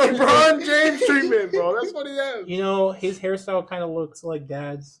James treatment, bro. That's what he has. You know, his hairstyle kind of looks like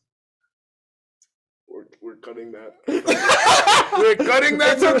Dad's. We're cutting that. We're cutting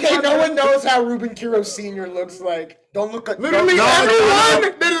that. It's okay. No one knows how Ruben Quiros Sr. looks like. Don't look at Literally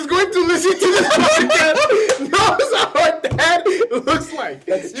everyone that is going to listen to this podcast knows how our dad looks like.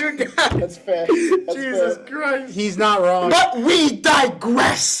 That's your guy. That's fair. That's Jesus fair. Christ. He's not wrong. But we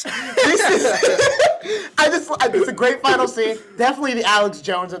digress. This is a great final scene. Definitely the Alex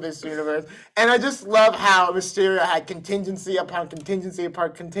Jones of this universe. And I just love how Mysterio had contingency upon contingency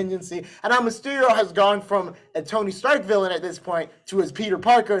upon contingency. And how Mysterio has gone from a Tony Stark villain at this point to his Peter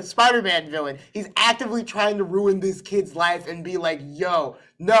Parker Spider-Man villain. He's actively trying to ruin this kid's life and be like, yo,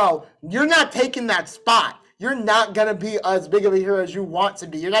 no, you're not taking that spot. You're not going to be as big of a hero as you want to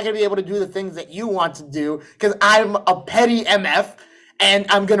be. You're not going to be able to do the things that you want to do because I'm a petty MF and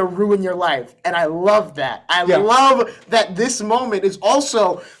I'm going to ruin your life. And I love that. I love that this moment is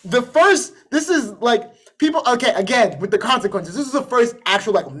also the first, this is like, people, okay, again, with the consequences, this is the first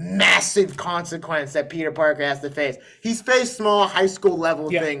actual, like, massive consequence that Peter Parker has to face. He's faced small high school level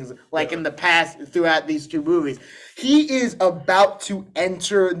things, like, in the past, throughout these two movies. He is about to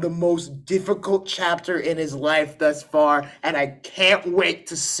enter the most difficult chapter in his life thus far, and I can't wait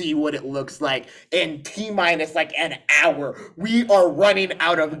to see what it looks like in T-minus, like, an hour. We are running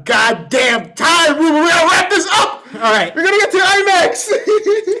out of goddamn time. We're gonna wrap this up. All right. We're gonna get to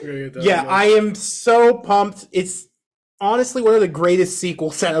IMAX. Yeah, I am so pumped. It's honestly one of the greatest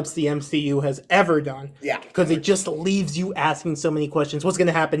sequel setups the MCU has ever done. Yeah. Because it just leaves you asking so many questions. What's going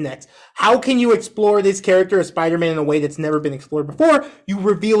to happen next? How can you explore this character of Spider-Man in a way that's never been explored before? You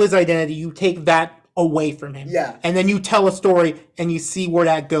reveal his identity. You take that away from him. Yeah. And then you tell a story and you see where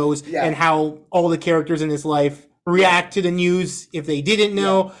that goes and how all the characters in his life react to the news if they didn't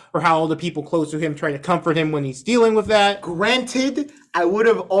know, or how all the people close to him try to comfort him when he's dealing with that. Granted, I would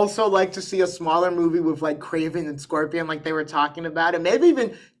have also liked to see a smaller movie with like Kraven and Scorpion, like they were talking about, and maybe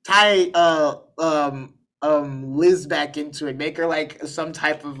even tie Liz back into it, make her like some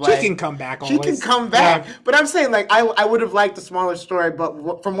type of like. She can come back. She can come back, but I'm saying like I would have liked a smaller story,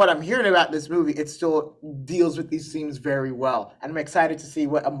 but from what I'm hearing about this movie, it still deals with these themes very well, and I'm excited to see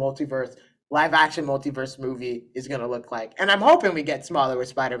what a live action multiverse movie is going to look like. And I'm hoping we get smaller with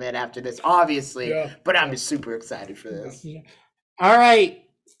Spider-Man after this, obviously, but I'm just super excited for this. Yeah. All right.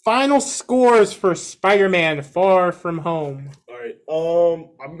 Final scores for Spider-Man Far From Home. All right.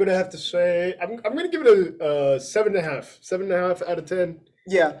 I'm going to have to say, I'm going to give it a 7.5. 7.5 out of 10.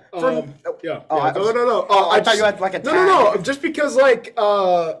 Yeah. No. I thought you had like a 10. No. Just because like,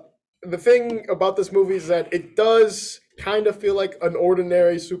 the thing about this movie is that it does kind of feel like an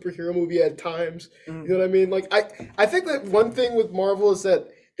ordinary superhero movie at times. You know what I mean? Like I think that one thing with Marvel is that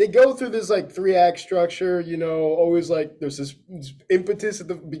they go through this like 3-act structure, you know, always like there's this impetus at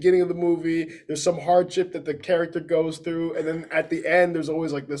the beginning of the movie, there's some hardship that the character goes through, and then at the end there's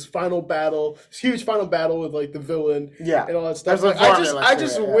always like this final battle, this huge final battle with like the villain and all that stuff. Like, I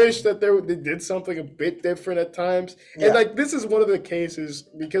just wish that they did something a bit different at times. And like this is one of the cases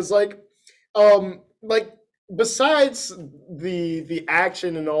because like besides the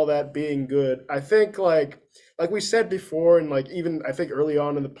action and all that being good, I think like we said before, and like even I think early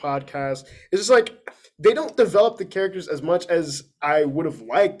on in the podcast, it's just like they don't develop the characters as much as I would have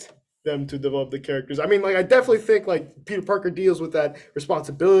liked them to develop the characters. I mean, like I definitely think like Peter Parker deals with that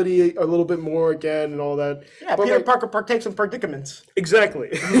responsibility a little bit more again and all that. Yeah, but Peter Parker partakes in predicaments. Exactly.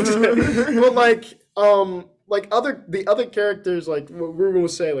 But like the other characters, like what Ruben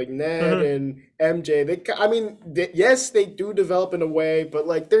was saying, like Ned and MJ, yes, they do develop in a way, but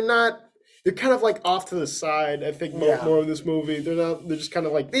like they're kind of like off to the side. I think more of this movie. They're just kind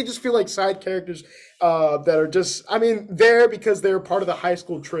of like, they just feel like side characters that are just, there because they're part of the high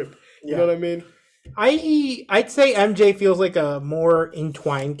school trip. You know what I mean? I'd say MJ feels like a more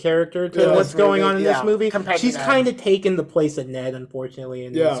entwined character to what's going on in this movie. She's kind of taken the place of Ned, unfortunately,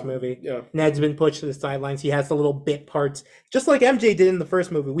 in this movie. Yeah. Ned's been pushed to the sidelines. He has the little bit parts, just like MJ did in the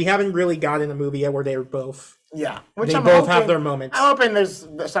first movie. We haven't really gotten a movie yet where they were both. Yeah. They both have their moments. I'm hoping there's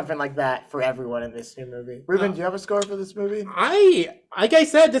something like that for everyone in this new movie. Ruben, do you have a score for this movie? Like I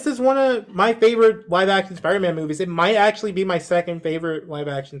said, this is one of my favorite live-action Spider-Man movies. It might actually be my second favorite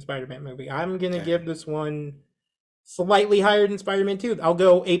live-action Spider-Man movie. I'm going to give this one slightly higher than Spider-Man 2. I'll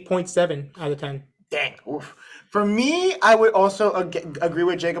go 8.7 out of 10. Dang. Oof. For me, I would also agree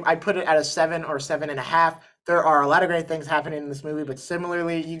with Jacob. I'd put it at a 7 or 7.5. There are a lot of great things happening in this movie, but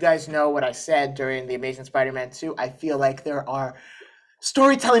similarly, you guys know what I said during The Amazing Spider-Man 2. I feel like there are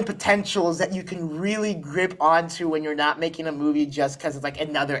storytelling potentials that you can really grip onto when you're not making a movie just because it's like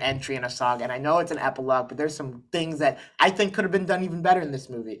another entry in a saga. And I know it's an epilogue, but there's some things that I think could have been done even better in this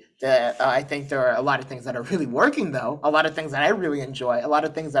movie. I think there are a lot of things that are really working, though. A lot of things that I really enjoy. A lot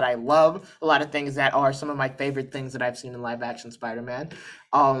of things that I love. A lot of things that are some of my favorite things that I've seen in live-action Spider-Man.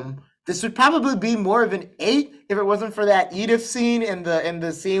 This would probably be more of an 8 if it wasn't for that Edith scene and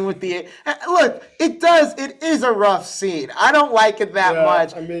the scene with the... Look, it is a rough scene. I don't like it that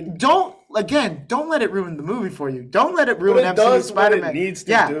much. Don't let it ruin the movie for you. Don't let it ruin MCU Spider-Man. What it needs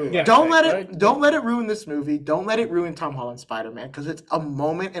to do. Don't let it ruin this movie. Don't let it ruin Tom Holland's Spider-Man, because it's a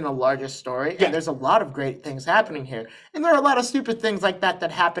moment in a larger story, and there's a lot of great things happening here. And there are a lot of stupid things like that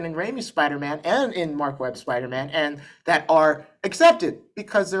happen in Raimi's Spider-Man and in Mark Webb's Spider-Man, and that are accepted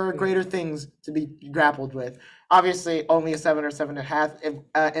because there are greater things to be grappled with. Obviously, only a 7 or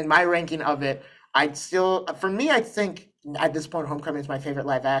 7.5. In my ranking of it, I think at this point, Homecoming is my favorite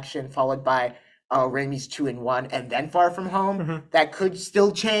live action, followed by Raimi's 2-in-1 and then Far From Home. That could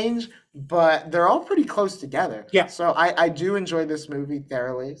still change, but they're all pretty close together. Yeah. So I do enjoy this movie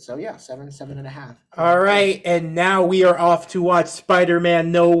thoroughly. So yeah, 7.5. All right, and now we are off to watch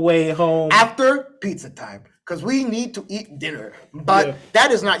Spider-Man No Way Home. After pizza time, because we need to eat dinner. But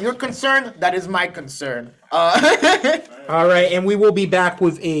that is not your concern. That is my concern. All right, and we will be back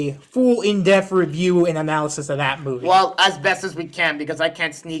with a full in-depth review and analysis of that movie. Well, as best as we can, because I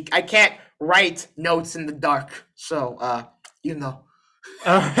can't write notes in the dark. So, you know.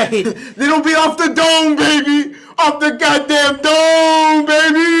 All right. It'll be off the dome, baby! Off the goddamn dome,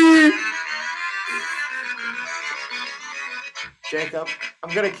 baby! Jacob,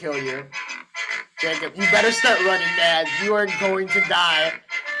 I'm gonna kill you. Jacob, you better start running, man. You are going to die.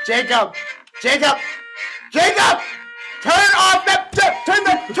 Jacob! Jacob! Jacob! Turn off that... Turn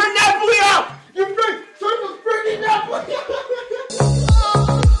the